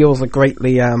 her skills are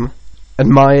greatly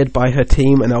admired by her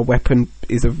team, and her weapon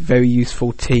is a very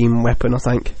useful team weapon, I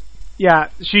think. Yeah,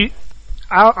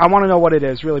 I want to know what it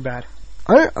is, really bad.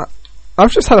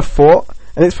 I've just had a thought,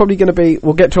 and it's probably going to be,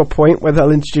 we'll get to a point where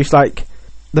they'll introduce, like,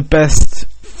 the best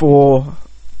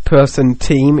 4-person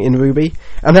team in RWBY,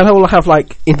 and then they'll have,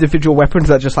 like, individual weapons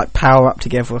that just, like, power up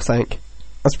together or something.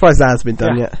 I'm surprised that hasn't been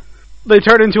done yet. They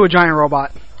turn into a giant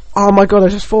robot. Oh my god, I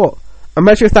just thought.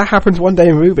 Imagine if that happens one day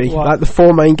in RWBY. What? Like, the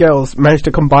 4 main girls manage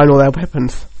to combine all their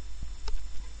weapons.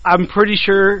 I'm pretty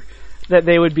sure that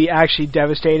they would be actually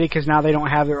devastated, because now they don't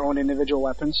have their own individual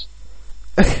weapons.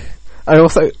 I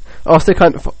also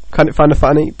kind of find it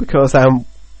funny because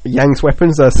Yang's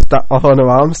weapons are stuck on her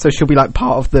arms, so she'll be like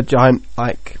part of the giant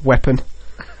like weapon.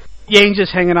 Yang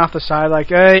just hanging off the side, like,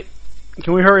 hey,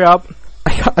 can we hurry up?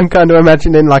 I'm kind of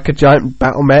imagining like a giant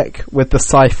battle mech with the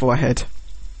scythe for a head,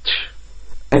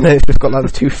 and then it's just got like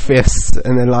the 2 fists,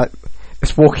 and then like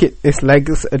its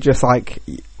legs are just like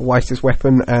Weiss's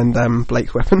weapon and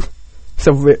Blake's weapon.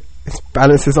 So it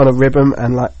balances on a ribbon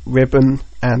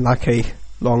and like a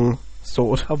long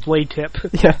sword, a blade tip.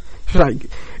 Yeah, it's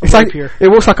like it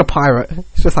looks like a pirate.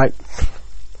 It's just like,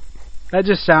 that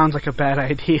just sounds like a bad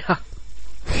idea.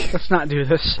 Let's not do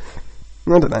this.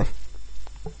 I don't know.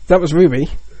 That was RWBY.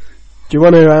 Do you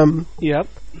want to Yep.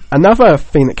 Another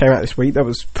thing that came out this week that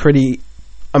was pretty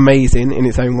amazing in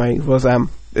its own way was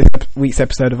this week's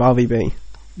episode of RVB.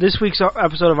 This week's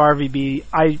episode of RVB,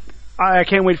 I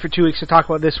can't wait for 2 weeks to talk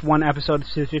about this one episode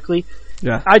specifically.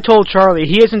 Yeah. I told Charlie,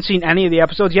 he hasn't seen any of the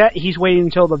episodes yet. He's waiting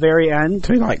until the very end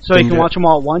so he can watch them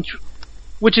all at once,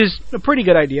 which is a pretty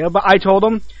good idea. But I told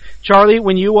him, Charlie,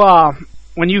 when you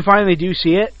finally do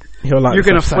see it, you're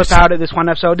going to flip out at this one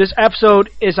episode. This episode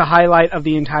is a highlight of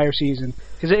the entire season,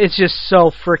 because it's just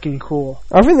so freaking cool.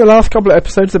 I think the last couple of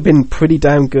episodes have been pretty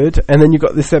damn good, and then you've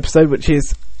got this episode, which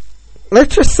is,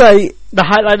 let's just say, the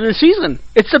highlight of the season.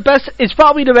 It's the best. It's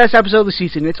probably the best episode of the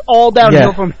season. It's all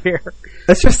downhill from here.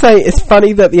 Let's just say it's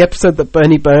funny that the episode that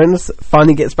Bernie Burns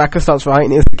finally gets back and starts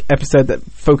writing is the episode that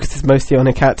focuses mostly on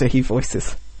a character he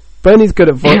voices. Bernie's good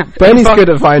at good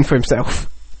at vying for himself.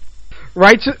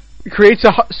 Creates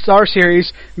a star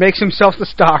series, makes himself the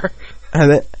star,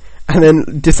 and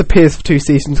then disappears for 2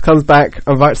 seasons, comes back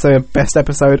and writes a best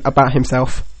episode about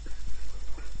himself.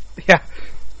 Yeah,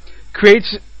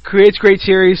 creates great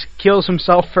series, kills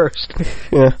himself first.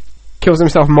 Yeah, kills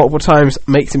himself multiple times,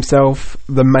 makes himself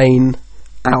the main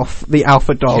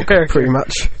alpha dog, pretty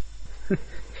much.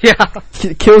 Yeah,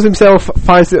 kills himself,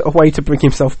 finds a way to bring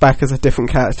himself back as a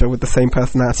different character with the same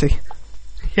personality.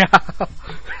 Yeah.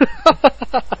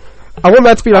 I want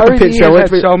that to be like a picture. I want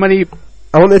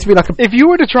there to be like a... If you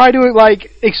were to try to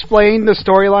like explain the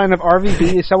storyline of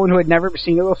RVB to someone who had never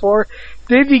seen it before,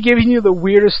 they'd be giving you the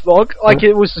weirdest look, like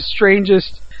it was the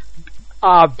strangest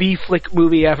B-flick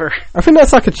movie ever. I think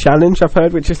that's like a challenge I've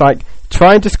heard, which is like,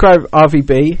 try and describe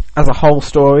RVB as a whole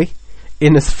story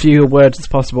in as few words as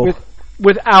possible.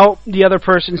 Without the other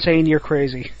person saying you're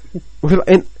crazy.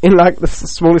 In like the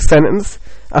smallest sentence,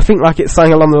 I think like it's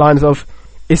saying along the lines of,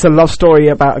 it's a love story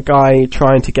about a guy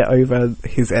trying to get over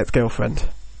his ex-girlfriend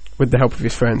with the help of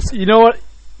his friends. You know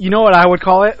what I would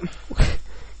call it?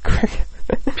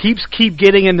 Peeps keep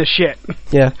getting into shit.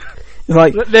 Yeah. It's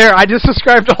like, there, I just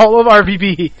described all of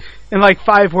RVB in like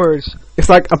 5 words. It's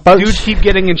like a bunch... Dudes keep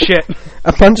getting in shit.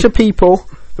 A bunch of people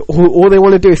who all they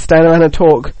want to do is stand around and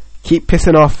talk, keep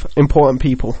pissing off important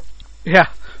people. Yeah,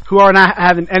 who are not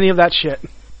having any of that shit.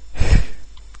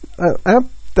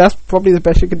 That's probably the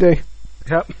best you could do.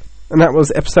 Yep. And that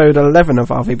was episode 11 of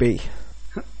RVB.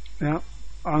 Yeah,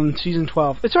 on season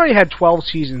 12. It's already had 12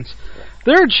 seasons.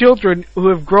 There are children who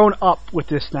have grown up with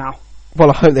this now. Well,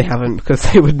 I hope they haven't, because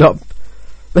they would not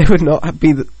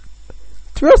be the...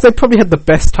 To be honest, they probably had the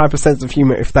best type of sense of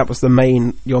humour if that was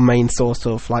your main source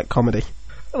of, like, comedy.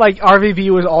 Like, RVB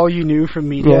was all you knew from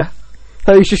media. Yeah.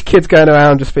 So it was just kids going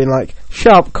around just being like,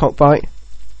 "Shut up, cockbite.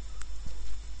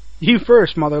 You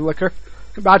first, mother licker.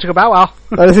 Bow bow wow."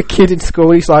 There's a kid in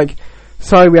school, he's like,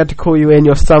 "Sorry we had to call you in,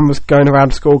 your son was going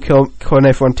around school calling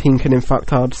everyone tinking in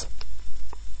fucktards."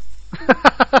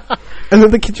 And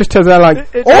then the kid just turns out like,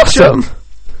 "Awesome!"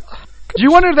 Do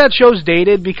you wonder if that show's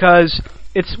dated because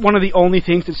it's one of the only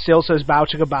things that still says bow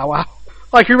chicka bow wow?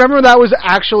 Like, remember that was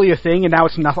actually a thing, and now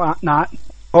it's not?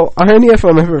 Oh, I only ever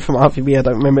remember it from RVB. I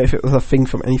don't remember if it was a thing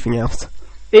from anything else.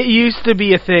 It used to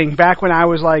be a thing back when I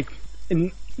was, like,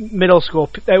 in middle school.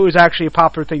 It was actually a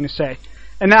popular thing to say.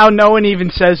 And now no one even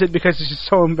says it because it's just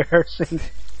so embarrassing.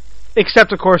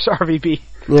 Except, of course, RVB.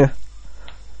 Yeah.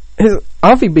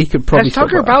 RVB could probably... Has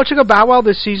Tucker took a Bow Wow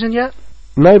this season yet?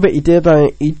 No, but he did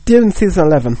in season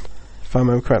 11, if I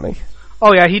remember correctly.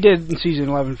 Oh, yeah, he did in season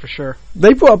 11 for sure.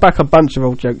 They brought back a bunch of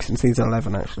old jokes in season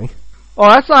 11, actually. Oh,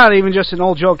 that's not even just an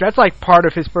old joke. That's like part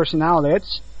of his personality.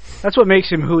 That's what makes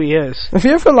him who he is. If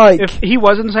you ever like... If he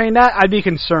wasn't saying that, I'd be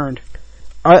concerned.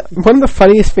 One of the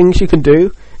funniest things you can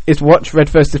do is watch Red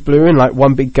vs. Blue in like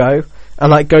one big go,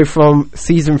 and like go from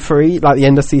season 3, like the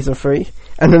end of season 3,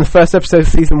 and then the first episode of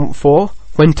season 4,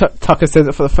 when Tucker says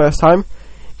it for the first time.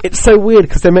 It's so weird,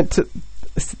 because they're meant to...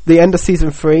 The end of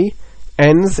season 3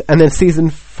 ends, and then season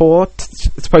 4 is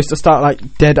supposed to start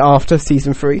like dead after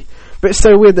season 3. But it's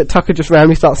so weird that Tucker just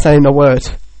randomly starts saying a word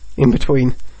in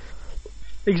between.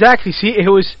 Exactly. See, it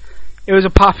was a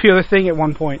popular thing at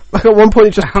one point. Like at one point,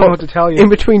 it just I don't know what to tell you. In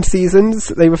between seasons,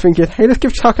 they were thinking, "Hey, let's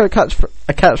give Tucker a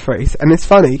catchphrase," and it's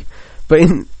funny. But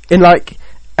in like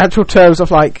actual terms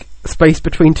of like space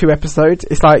between two episodes,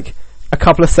 it's like a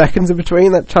couple of seconds in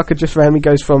between that Tucker just randomly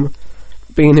goes from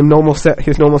being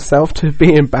his normal self to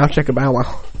being Bow Chicka Bow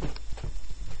Wow.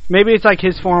 Maybe it's like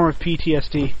his form of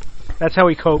PTSD. That's how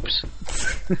he copes.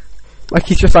 Like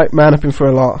he's just like man upping for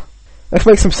a lot. Let's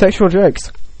make some sexual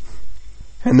jokes.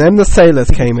 And then the sailors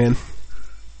came in.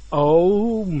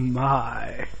 Oh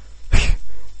my.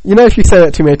 You know if you say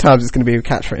that too many times it's going to be a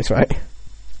catchphrase, right?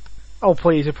 Oh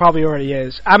please, it probably already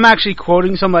is. I'm actually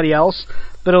quoting somebody else,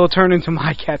 but it'll turn into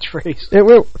my catchphrase. It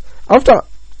will.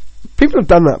 People have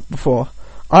done that before.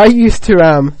 I used to,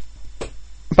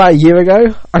 about a year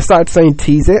ago, I started saying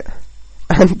tease it.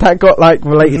 And that got, like,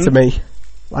 related to me.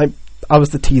 Like, I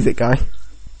was the tease it guy.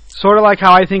 Sort of like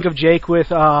how I think of Jake with,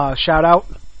 shout out.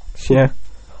 Yeah.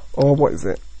 Or what is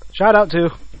it? Shout out to.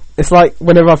 It's like,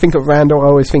 whenever I think of Randall, I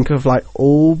always think of, like,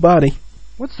 oh, buddy.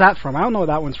 What's that from? I don't know what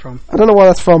that one's from. I don't know where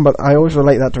that's from, but I always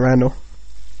relate that to Randall.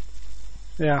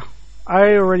 Yeah.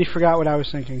 I already forgot what I was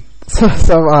thinking. So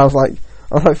I was like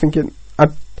thinking...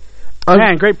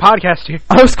 Man, great podcast here.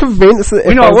 I was convinced that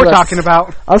we know what we're talking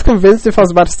about. I was convinced if I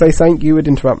was about to say something, you would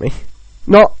interrupt me.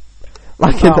 Not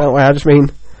like in that way. I just mean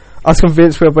I was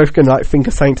convinced we were both going to like think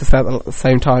of something to say at the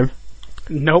same time.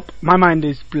 Nope, my mind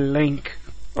is blank.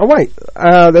 Oh wait,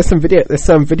 there's some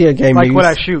video game like news. What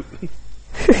I shoot.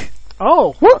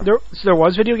 Oh, what? There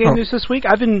was video game news this week.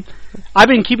 I've been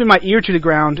keeping my ear to the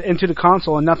ground and to the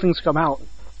console, and nothing's come out.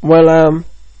 Well,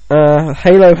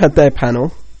 Halo had their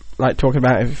panel. Like talking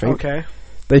about everything. Okay.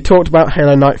 They talked about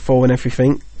Halo Nightfall and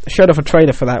everything. Showed off a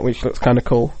trailer for that, which looks kind of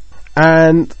cool.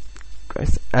 God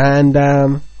damn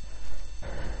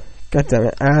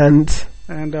it!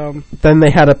 And then they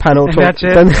had a panel. And that's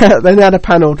it. Then they had a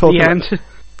panel talking. The end.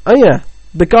 Oh yeah,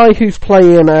 the guy who's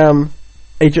playing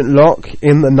Agent Locke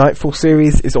in the Nightfall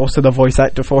series is also the voice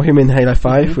actor for him in Halo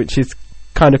 5, which is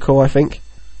kind of cool, I think.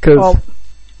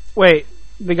 Wait,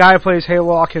 the guy who plays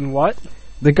Halo Locke in what?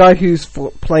 The guy who's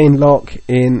playing Locke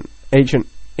in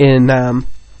Halo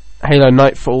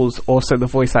Nightfall's also the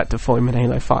voice actor for him in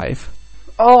Halo 5.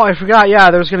 Oh, I forgot. Yeah,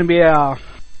 there's going to be there's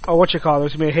going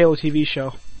to be a Halo TV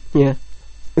show. Yeah,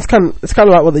 it's kind of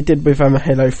like what they did with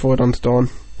Halo Forward Unto Dawn.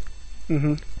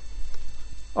 Mhm.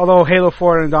 Although Halo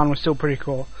Forward Unto Dawn was still pretty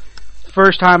cool.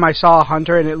 First time I saw a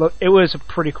hunter, and it was a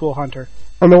pretty cool hunter.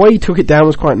 And the way he took it down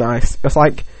was quite nice. It's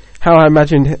like how I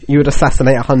imagined you would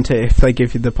assassinate a hunter if they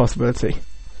give you the possibility.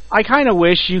 I kind of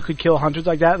wish you could kill hunters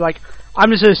like that. Like, I'm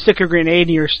just going to stick a grenade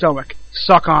in your stomach.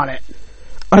 Suck on it.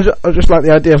 I just like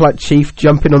the idea of, like, Chief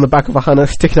jumping on the back of a hunter,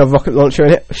 sticking a rocket launcher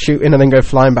in it, shooting, and then go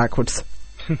flying backwards.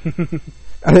 and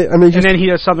then he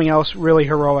does something else really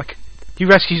heroic. He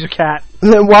rescues a cat.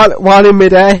 And then while in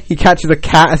midair, he catches a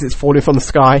cat as it's falling from the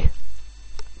sky.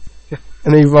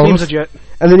 And then he rolls. Seems legit.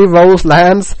 And then he rolls,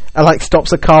 lands, and, like,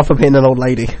 stops a car from hitting an old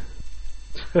lady.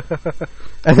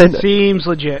 And then seems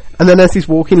legit. And then as he's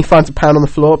walking, he finds a pound on the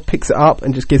floor, picks it up,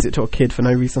 and just gives it to a kid for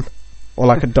no reason, or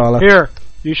like $1. Here,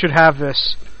 you should have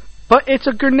this. But it's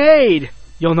a grenade.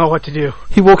 You'll know what to do.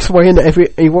 He walks away, and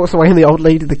the old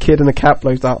lady, the kid, and the cat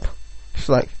blows up. She's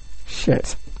like,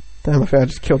 shit. Damn, I think I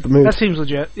just killed the mood. That seems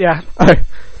legit. Yeah.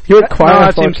 You went quiet. No,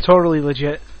 that seems totally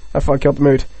legit. I thought I killed the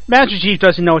mood. Master Chief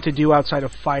doesn't know what to do outside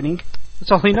of fighting.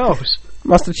 That's all he knows.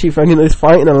 Master Chief only knows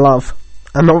fighting and love,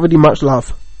 and not really much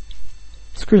love.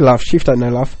 Screw love. Chief don't know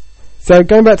love. So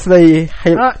going back to the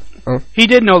Halo, he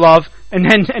did know love, and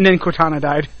then Cortana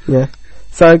died. Yeah.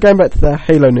 So going back to the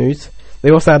Halo news, They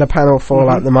also had a panel for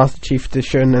like the Master Chief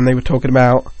Edition, and they were talking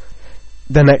about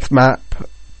the next map,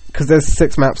 because there's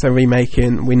 6 maps they're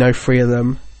remaking. We know 3 of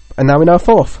them, and now we know a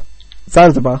 4th,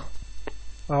 Zanzibar.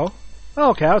 Oh,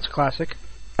 okay, that's a classic.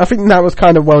 I think that was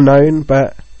kind of well known,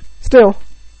 but still,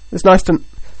 it's nice to.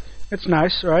 It's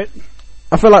nice, right?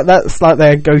 I feel like that's like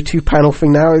their go-to panel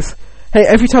thing now. Is hey,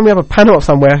 every time we have a panel up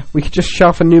somewhere, we could just show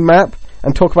off a new map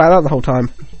and talk about that the whole time.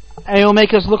 And it'll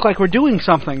make us look like we're doing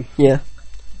something. Yeah.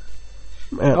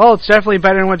 Oh, it's definitely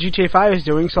better than what GTA 5 is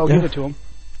doing, so I'll give it to them.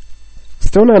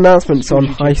 Still no announcements on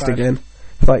GTA Heist 5. again.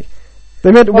 It's like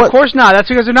they made. Well, of course not. That's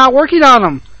because they're not working on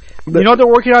them. You know what they're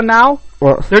working on now?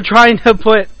 What? They're trying to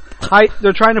put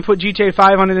GTA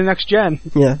 5 onto the next gen.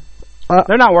 Yeah.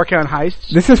 They're not working on heists.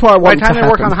 This is what I want to happen. By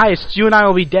the time they work on heists, you and I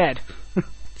will be dead.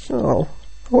 Oh,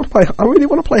 I really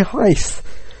want to play Heist.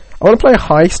 I want to play a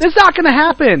heist. It's not going to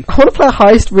happen. I want to play a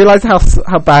heist, realise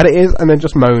how bad it is, and then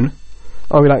just moan.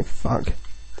 I'll be like, fuck.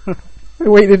 I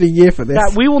waited a year for this.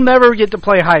 Yeah, we will never get to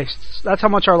play heists. That's how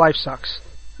much our life sucks.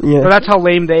 Yeah. Or that's how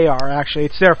lame they are, actually.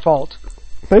 It's their fault.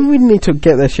 Maybe we need to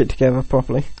get their shit together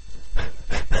properly.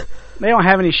 They don't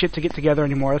have any shit to get together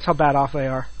anymore. That's how bad off they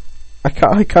are. I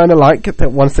kind of like it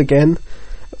that once again,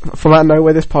 from out of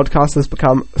nowhere, this podcast has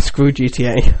become Screw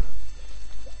GTA.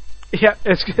 Yeah,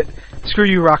 it's screw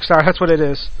you, Rockstar. That's what it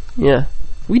is. Yeah.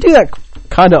 We do that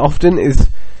kind of often.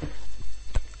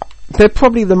 They're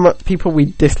probably the people we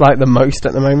dislike the most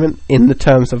at the moment in the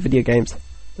terms of video games.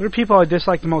 They're the people I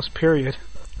dislike the most, period.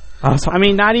 I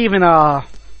mean, not even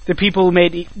the people who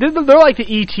made... They're like the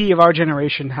E.T. of our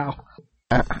generation now.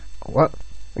 What?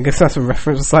 I guess that's a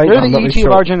reference to something. They're the E.T.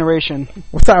 of our generation.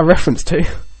 What's that a reference to?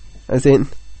 As in...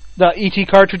 The E.T.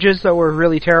 cartridges that were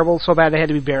really terrible, so bad they had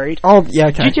to be buried. Oh, yeah,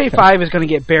 okay. GTA 5 is going to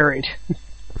get buried.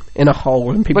 In a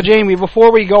hole. And people, but Jamie,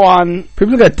 before we go on...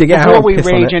 People are going to dig it out Before we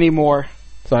rage anymore...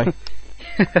 Sorry.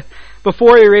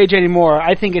 Before we rage anymore,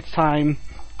 I think it's time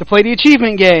to play the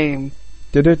achievement game.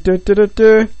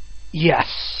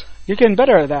 Yes. You're getting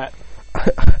better at that.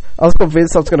 I was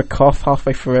convinced I was going to cough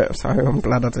halfway through it, so I'm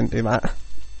glad I didn't do that.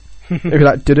 It'd be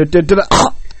like,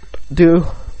 do.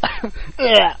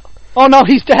 Oh no,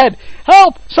 he's dead!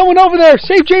 Help! Someone over there!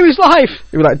 Save Jamie's life!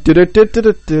 It'd be like,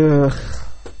 do.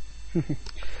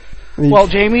 Well,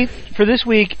 Jamie, for this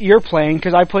week, you're playing,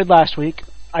 because I played last week,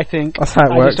 I think. That's how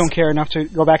it works. I just don't care enough to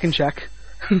go back and check.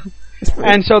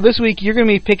 And so this week, you're going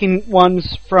to be picking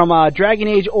ones from Dragon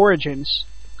Age Origins.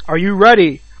 Are you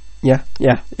ready? Yeah.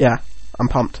 I'm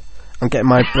pumped. I'm getting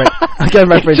my brain. It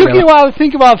took you a while to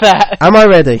think about that. Am I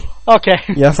ready? Okay.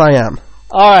 Yes, I am.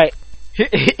 Alright.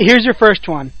 Here's your first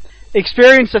one.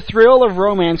 Experience the thrill of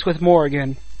romance with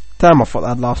Morrigan. Damn, I thought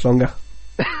that'd last longer.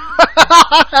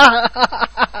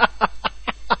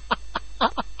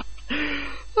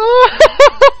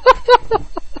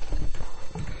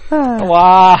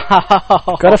 Wow.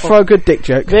 Gotta throw a good dick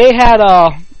joke. They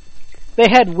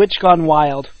had Witch Gone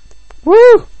Wild.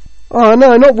 Woo! Oh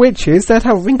no, not witches. They'd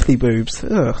have wrinkly boobs.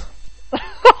 Ugh.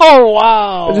 Oh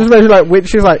wow! I just imagine like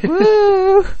witches like,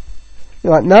 woo!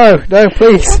 You're like, no,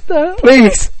 please,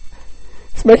 please.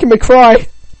 It's making me cry.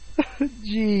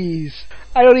 Jeez,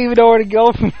 I don't even know where to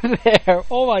go from there.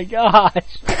 Oh my gosh!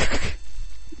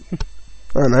 I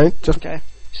don't know. Just okay.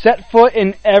 Set foot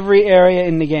in every area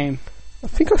in the game. I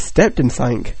think I stepped in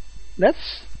something.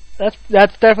 That's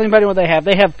definitely better than what they have.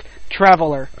 They have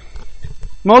Traveler.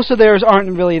 Most of theirs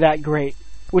aren't really that great,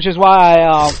 which is why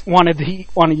I wanted you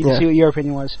to see what your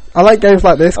opinion was. I like games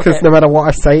like this because no matter what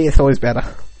I say, it's always better.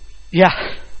 Yeah.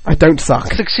 I don't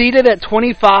suck. Succeeded at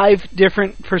 25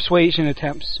 different persuasion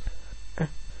attempts.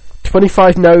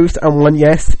 25 no's and 1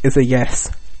 yes is a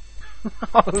yes.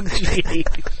 Oh, jeez.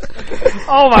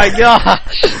 Oh, my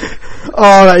gosh.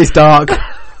 Oh, that is dark.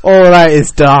 Oh, that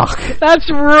is dark. That's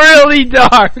really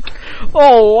dark.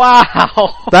 Oh,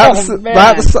 wow. That's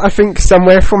I think,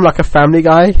 somewhere from, like, a Family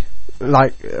Guy,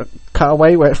 like,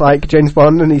 cutaway, where it's, like, James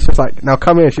Bond, and he's just like, now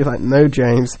come here. She's like, no,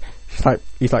 James.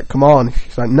 He's like, come on.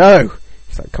 She's like, no.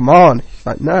 He's like, come on. She's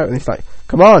like, no. And he's like,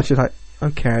 come on. She's like,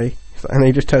 okay. And then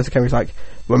he just turns to the camera, he's like,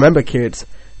 remember, kids,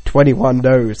 21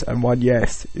 no's and 1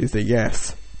 yes is a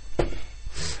yes.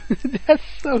 That's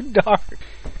so dark.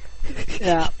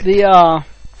 Yeah,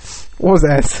 what was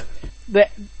that?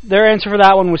 Their answer for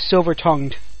that one was silver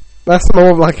tongued. That's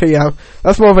more of like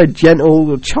that's more of a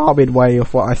gentle, charming way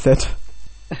of what I said.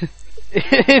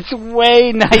 It's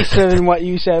way nicer than what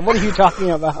you said. What are you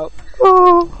talking about?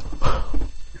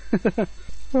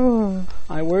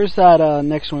 Where's that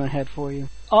next one I had for you?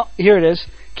 Oh, here it is.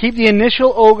 Keep the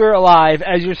initial ogre alive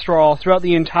as your thrall throughout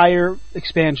the entire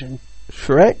expansion.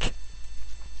 Shrek?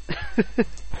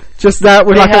 Just that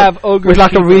with They like have a Ogre's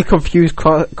really confused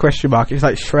question mark. It's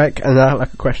like Shrek and that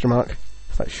like a question mark.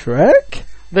 It's like Shrek.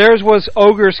 Theirs was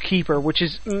Ogre's Keeper, which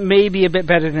is maybe a bit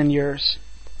better than yours.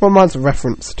 Well, mine's a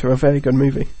reference to a very good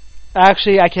movie.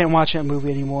 Actually, I can't watch that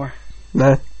movie anymore.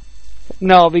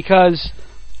 No, because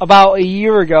about a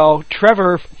year ago,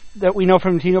 Trevor, that we know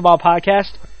from the Team Ball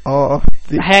podcast,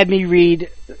 had me read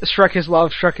Shrek is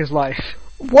Love, Shrek is Life.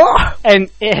 What? And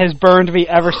it has burned me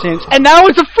ever since. And now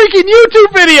it's a freaking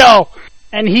YouTube video!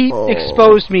 And he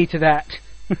exposed me to that.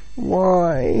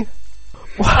 Why?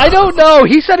 I don't know.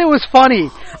 He said it was funny.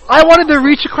 I wanted to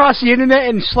reach across the internet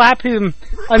and slap him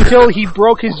until he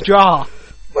broke his jaw.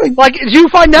 Like, did you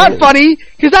find that funny?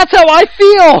 Because that's how I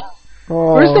feel!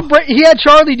 He had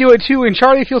Charlie do it too, and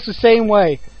Charlie feels the same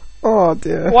way. Oh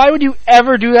dear. Why would you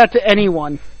ever do that to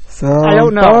anyone? Somebody I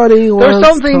don't know. There's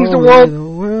some things the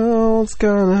world's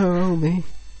gonna hold me.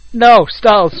 No,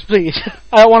 Styles, please.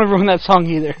 I don't want to ruin that song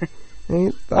either.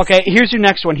 Okay, here's your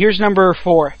next one. Here's number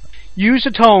 4. Use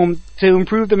a tome to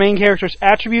improve the main character's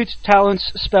attributes,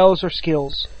 talents, spells, or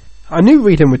skills. I knew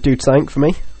reading would do something for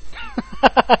me.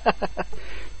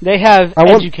 They have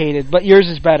educated, but yours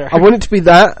is better. I want it to be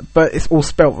that, but it's all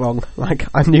spelt wrong. Like,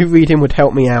 I knew reading would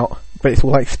help me out, but it's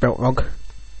all like spelt wrong.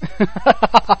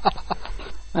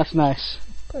 That's nice.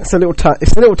 It's the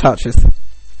little touches.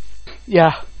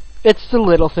 Yeah, it's the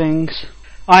little things.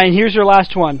 Alright, and here's your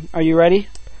last one. Are you ready?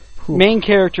 Ooh. Main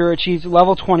character achieves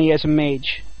level 20 as a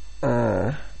mage.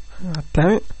 Damn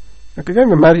it. I could go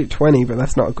with Magic 20, but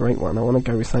that's not a great one. I want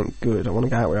to go with something good. I want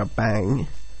to go out with a bang.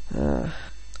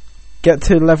 Get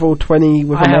to level 20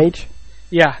 with a mage?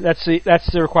 Yeah, that's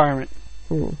the requirement.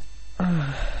 I'm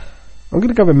going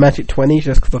to go with Magic 20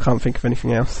 just because I can't think of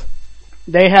anything else.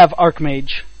 They have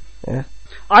Archmage. Yeah.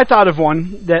 I thought of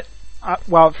one that,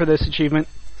 for this achievement.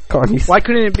 Why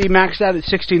couldn't it be maxed out at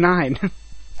 69?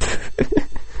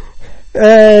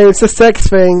 Hey, it's a sex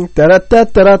thing. Da da da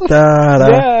da da da.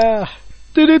 Yeah.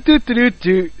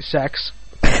 Do sex.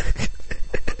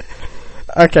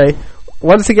 Okay.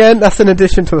 Once again, that's an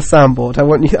addition to the soundboard.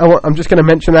 I'm just going to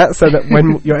mention that so that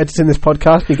when you're editing this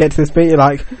podcast, you get to this bit, you're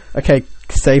like, okay,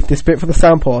 save this bit for the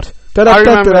soundboard. I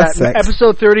remember that. Sex.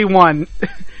 Episode 31.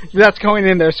 That's going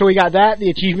in there. So we got that,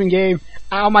 the achievement game,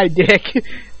 ow my dick,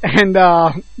 and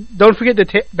don't forget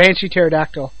the Banshee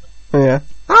Pterodactyl. Yeah.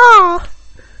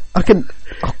 I can...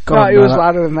 Oh, God. No, it was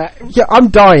louder than that. Yeah, I'm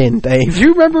dying, Dave. Do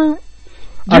you remember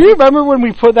when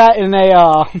we put that in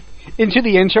into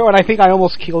the intro and I think I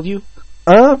almost killed you?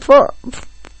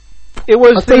 It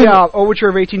was the Overture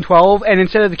of 1812, and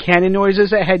instead of the cannon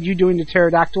noises, it had you doing the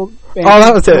pterodactyl.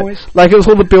 That was it. Like, it was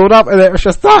all the build-up, and it was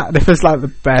just that. And it was, like, the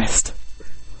best.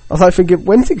 I was like thinking,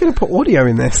 when's he going to put audio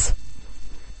in this?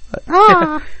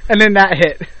 Like, and then that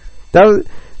hit.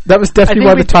 That was definitely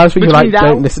one of the times where you're like,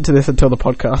 don't listen to this until the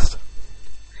podcast.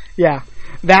 Yeah.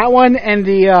 That one and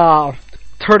the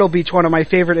Turtle Beach one are my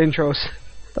favorite intros.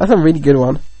 That's a really good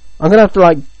one. I'm going to have to,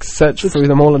 like, search through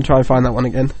them all and try and find that one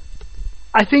again.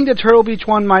 I think the Turtle Beach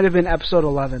one might have been episode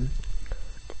 11.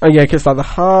 Oh, yeah, because, like, the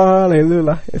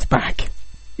Hallelujah is back.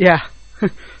 Yeah.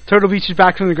 Turtle Beach is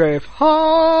back from the grave.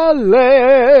 Hallelujah.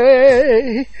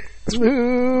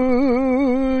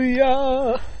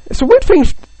 It's a weird thing.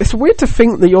 It's weird to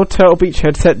think that your Turtle Beach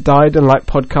headset died in, like,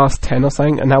 podcast 10 or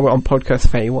something, and now we're on podcast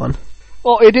 31.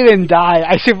 Well, it didn't die.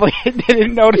 I simply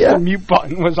didn't notice the mute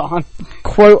button was on.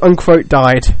 Quote unquote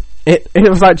died. It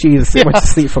was like Jesus. It went to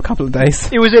sleep for a couple of days.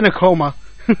 It was in a coma.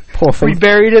 Poor thing. We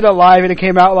buried it alive and it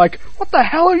came out like, what the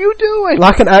hell are you doing?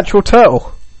 Like an actual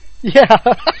turtle. Yeah. Do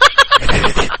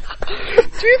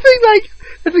you think, like,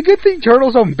 it's a good thing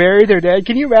turtles don't bury their dead?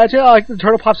 Can you imagine, like, the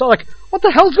turtle pops out like, what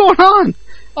the hell's going on?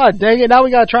 Oh, dang it, now we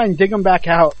gotta try and dig them back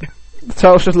out. The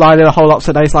turtle's just lying in a hole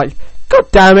upside down. He's like, God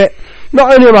damn it.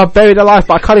 Not only am I buried alive,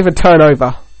 but I can't even turn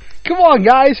over. Come on,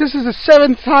 guys. This is the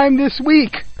 7th time this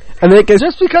week. And then it gets...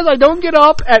 Just because I don't get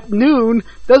up at noon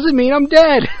doesn't mean I'm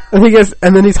dead.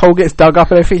 And then his hole gets dug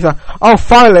up and everything. He's like, oh,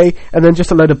 finally. And then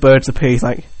just a load of birds appear. He's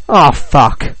like, oh,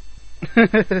 fuck.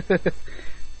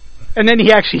 And then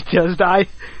he actually does die.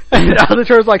 And the other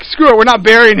turtle's like, screw it, we're not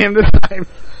burying him this time.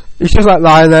 He's just like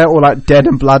lying there all like dead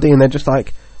and bloody. And they're just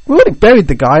like, we already buried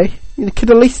the guy. You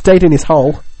could at least stayed in his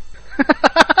hole.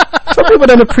 Some people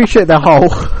don't appreciate their hole.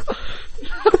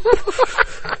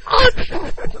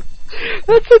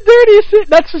 That's the dirtiest.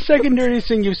 That's the second dirtiest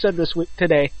thing you've said this week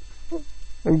today.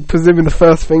 I'm presuming the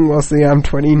first thing was the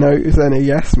 20 no's and a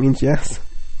yes means yes.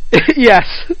 Yes,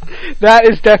 that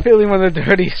is definitely one of the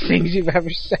dirtiest things you've ever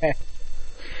said.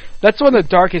 That's one of the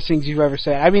darkest things you've ever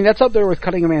said. I mean, that's up there with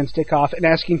cutting a man's dick off and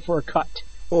asking for a cut.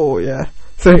 Oh yeah.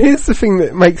 So here's the thing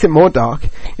that makes it more dark: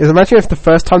 is imagine if the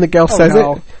first time the girl says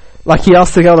it, Like, he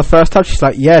asked the girl the first time, she's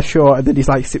like, yeah, sure. And then he's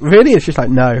like, really? And she's like,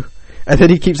 no. And then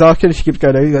he keeps asking, and she keeps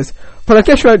going, no. He goes, but I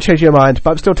guess you won't change your mind,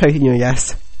 but I'm still taking you a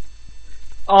yes.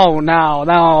 Oh, no.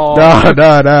 No,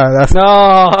 that's...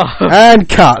 No. And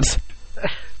cut.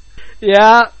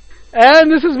 Yeah.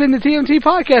 And this has been the TMT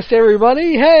Podcast,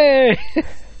 everybody. Hey!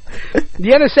 The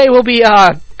NSA will be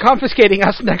confiscating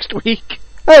us next week.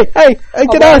 Hey,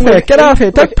 get out of here, get out of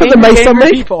here. Don't put the mace on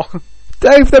me. People.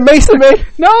 Don't put the mace on me.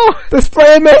 No! They're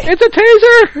spraying me. It's a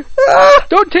taser! Ah.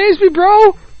 Don't tase me,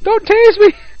 bro! Don't tase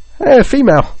me! Hey,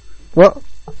 female. What?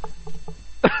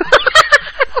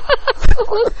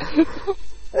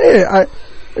 Hey,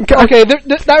 okay,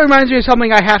 that reminds me of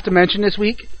something I have to mention this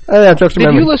week. Did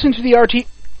you listen to the RT?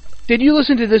 Did you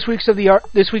listen to this week's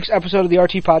episode of the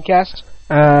RT Podcast?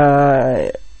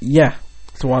 Yeah,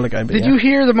 it's a while ago. But did you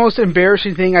hear the most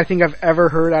embarrassing thing I think I've ever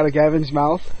heard out of Gavin's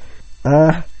mouth?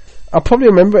 I'll probably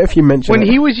remember if you mentioned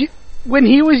when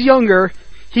he was younger.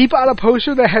 He bought a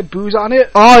poster that had booze on it.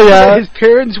 Oh yeah, so his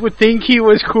parents would think he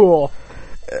was cool.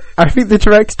 I think the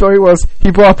direct story was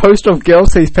he bought a poster of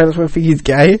girls so his parents would think he's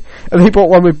gay, and he bought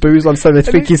one with booze on so they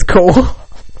think he's cool.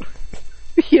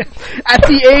 Yeah, at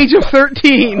the age of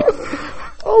 13.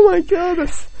 Oh my god,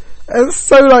 it's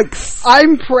so like...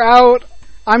 I'm proud.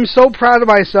 I'm so proud of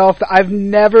myself that I've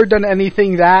never done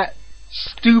anything that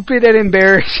stupid and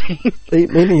embarrassing Me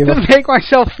neither. to make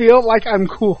myself feel like I'm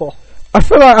cool.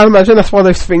 I imagine that's one of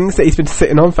those things that he's been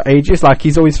sitting on for ages. Like,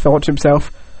 he's always thought to himself,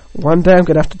 one day I'm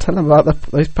going to have to tell him about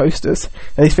those posters.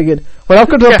 And he's figured, well, I've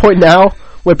got to the point now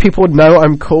where people know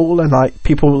I'm cool and like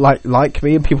people like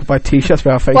me and people buy t-shirts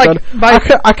with our face on. I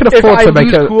can afford to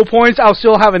make cool points, I'll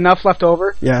still have enough left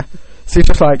over. Yeah. So he's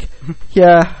just like,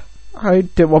 yeah, I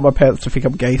didn't want my parents to think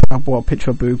I'm gay, so I bought a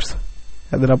picture of boobs.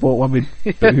 And then I bought one with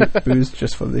booze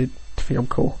just to think I'm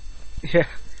cool. Yeah.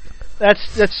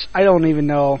 That's I don't even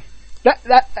know.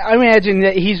 That I imagine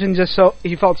that he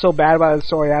felt so bad about the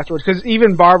story afterwards, because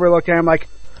even Barbara looked at him like,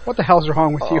 what the hell's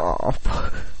wrong with you?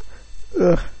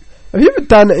 Have you ever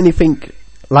done anything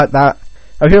like that?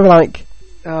 Have you ever like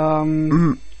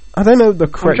I don't know the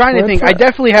correct I'm trying to think. I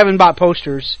definitely haven't bought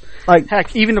posters. Like,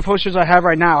 heck, even the posters I have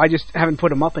right now, I just haven't put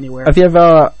them up anywhere. Have you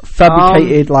ever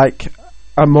fabricated like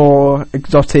a more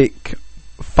exotic,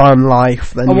 fun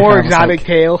life than a more exotic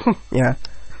tale? Yeah.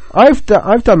 I've done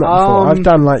that before. I've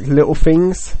done like little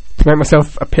things to make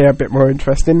myself appear a bit more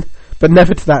interesting, but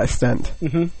never to that extent.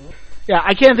 Mm-hmm. Yeah,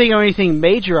 I can't think of anything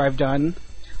major I've done.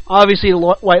 Obviously,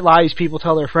 white lies people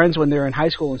tell their friends when they're in high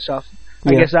school and stuff.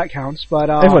 I guess that counts, but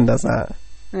everyone does that.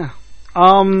 Yeah.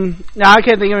 No, I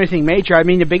can't think of anything major. I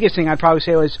mean, the biggest thing I'd probably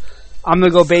say was, I'm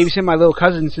gonna go babysit my little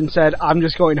cousins, and said I'm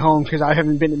just going home because I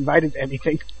haven't been invited to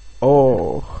anything.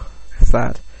 Oh,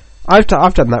 sad. I've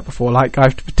done that before. Like,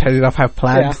 I've pretended I've had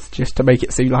plans just to make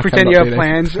it seem like pretend I'm you not have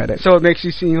doing plans, so it makes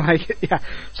you seem like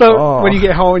So when you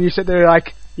get home and you sit there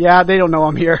like, yeah, they don't know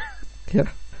I'm here. Yeah.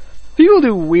 People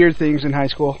do weird things in high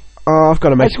school. Oh, I've got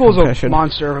to make a confession. High school's a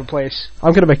monster of a place.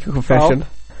 I'm going to make a confession.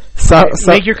 So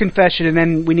make your confession, and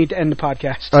then we need to end the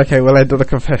podcast. Okay, we'll end on the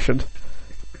confession.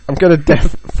 I'm going to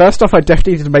first off, I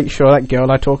definitely need to make sure that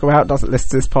girl I talk about doesn't listen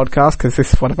to this podcast, because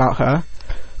this is one about her.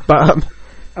 But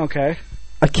okay.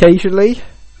 Occasionally,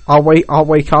 I'll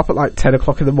wake up at like 10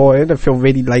 o'clock in the morning and feel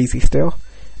really lazy still,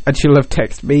 and she'll have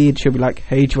texted me and she'll be like,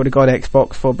 "Hey, do you want to go on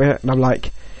Xbox for a bit?" And I'm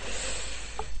like,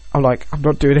 I'm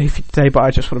not doing anything today, but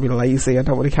I just want to be lazy. I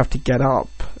don't want to have to get up,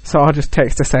 so I'll just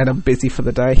text her saying I'm busy for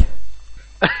the day.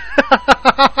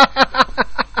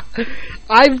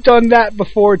 I've done that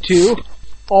before too,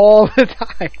 all the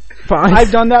time. But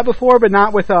I've done that before, but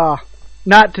not with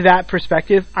not to that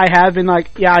perspective. I have been like,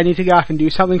 yeah, I need to get off and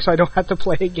do something so I don't have to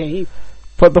play a game.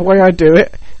 But the way I do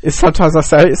it is sometimes I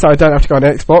say it so I don't have to go on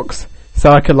Xbox,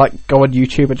 so I can like go on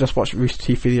YouTube and just watch Rooster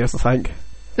Teeth videos or something.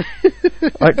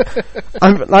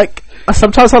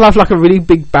 Sometimes I'll have like a really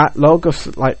big backlog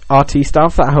of like RT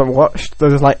stuff that I haven't watched.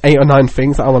 There's like 8 or 9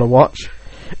 things that I want to watch,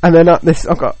 and then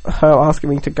I've got her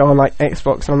asking me to go on like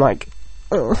Xbox, and I'm like,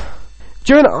 ugh.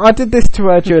 I did this to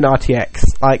her during RTX,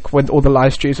 like when all the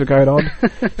live streams were going on.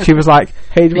 She was like,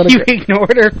 "Hey, do you want to?" You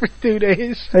ignored her for 2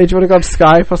 days. Hey, do you want to go on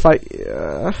Skype? I was like,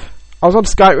 I was on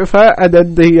Skype with her, and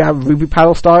then the Ruby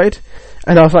panel started,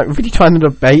 and I was like really trying to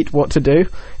debate what to do,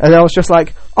 and I was just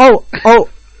like, "Oh,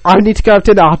 I need to go have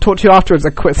dinner. I'll talk to you afterwards."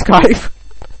 And quit Skype,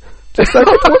 just so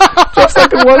I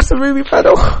could watch the Ruby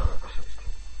panel.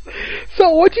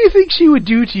 So, what do you think she would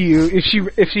do to you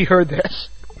if she heard this?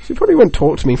 She probably wouldn't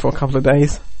talk to me for a couple of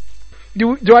days.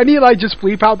 Do I need to like just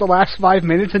bleep out the last 5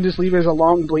 minutes and just leave it as a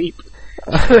long bleep?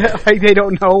 Like they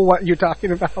don't know what you're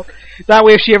talking about. That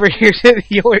way if she ever hears it,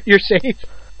 you're safe.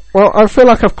 Well, I feel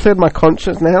like I've cleared my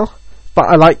conscience now, but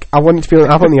I want it to be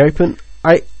out on the open.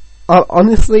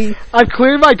 Honestly, I've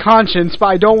cleared my conscience, but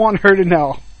I don't want her to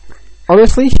know.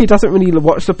 Honestly, she doesn't really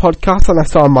watch the podcast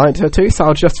unless I remind her to, so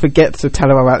I'll just forget to tell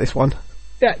her about this one.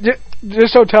 Yeah,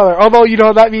 just don't tell her. Although,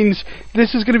 that means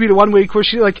this is going to be the one week where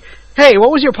she's like, hey,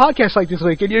 what was your podcast like this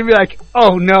week? And you'd be like,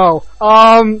 oh no,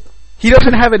 he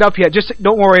doesn't have it up yet, just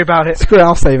don't worry about it. Screw it,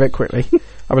 I'll save it quickly.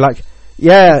 I'll be like,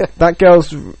 yeah, that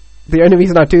girl's... The only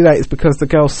reason I do that is because the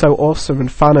girl's so awesome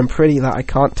and fun and pretty that I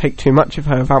can't take too much of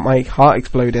her without my heart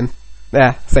exploding.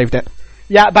 There, saved it.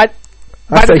 Yeah, but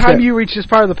by the time you reach this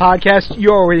part of the podcast,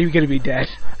 you're already going to be dead.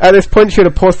 At this point, she would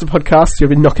have paused the podcast, she'd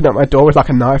be knocking at my door with like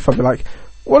a knife. I'd be like,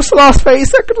 what's the last 30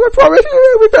 seconds, I promise?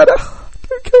 We better.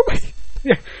 Don't kill me.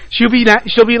 Yeah, she'll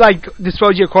be like,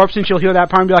 dispose of your corpse, and she'll hear that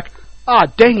part and be like, ah,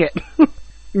 dang it.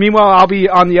 Meanwhile, I'll be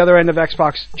on the other end of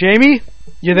Xbox. Jamie,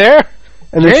 you there?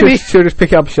 And then she'll just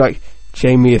pick it up, she's like,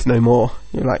 Jamie is no more.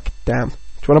 You're like, damn. Do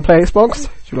you want to play Xbox?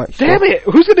 She's like, sure. Damn it,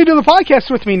 who's going to do the podcast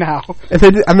with me now? And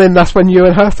then that's when you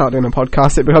and her start doing a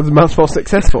podcast, it becomes much more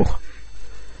successful.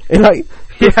 You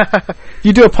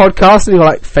do a podcast and you're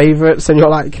like, favourites, and you're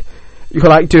like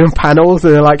doing panels,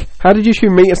 and they're like, how did you two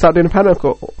meet and start doing a panel?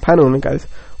 And it goes,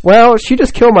 well, she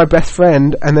just killed my best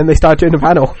friend, and then they started doing a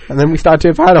panel, and then we started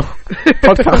doing a panel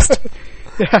podcast.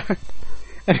 Yeah.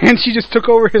 And then she just took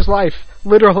over his life,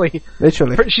 literally.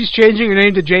 Literally. She's changing her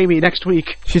name to Jamie next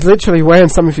week. She's literally wearing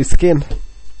some of his skin.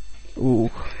 Ooh.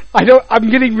 I'm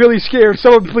getting really scared.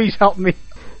 Someone please help me.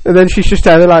 And then she's just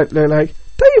standing like,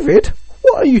 David,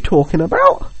 what are you talking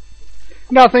about?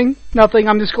 Nothing.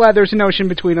 I'm just glad there's an ocean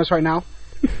between us right now.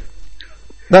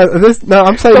 No,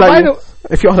 I'm saying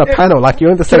if you're on a panel, like you're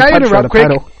in the same country on a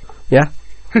panel. Yeah.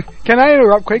 Can I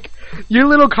interrupt quick? Your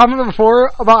little comment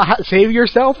before about save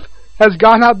yourself has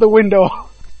gone out the window.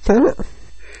 Damn it.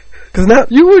 Cause now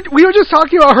we were just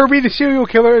talking about her being a serial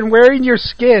killer and wearing your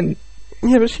skin.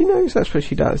 Yeah, but she knows that's what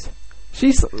she does.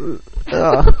 She's... Don't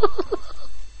let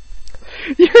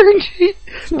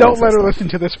her listen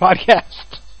to this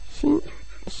podcast. I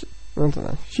don't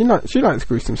know. She likes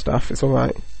gruesome stuff. It's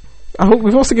alright.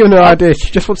 We've also given her an idea. She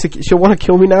just wants to... She'll want to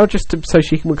kill me now so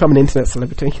she can become an internet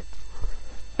celebrity.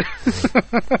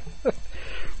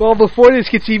 Well, before this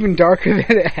gets even darker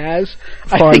than it has,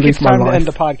 I think it's time to end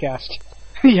the podcast.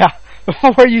 Yeah,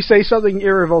 before you say something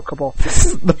irrevocable. This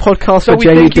is the podcast where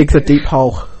Jamie digs a deep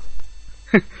hole.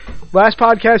 Last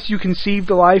podcast, you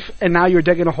conceived a life, and now you're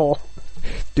digging a hole.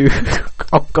 Dude,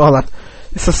 oh god,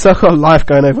 it's a circle of life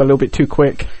going over a little bit too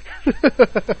quick.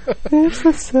 It's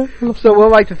a circle. So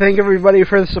we'd like to thank everybody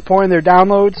for the support and their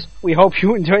downloads. We hope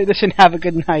you enjoy this and have a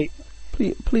good night.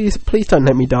 Please don't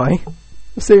let me die.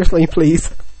 Seriously, please.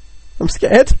 I'm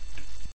scared.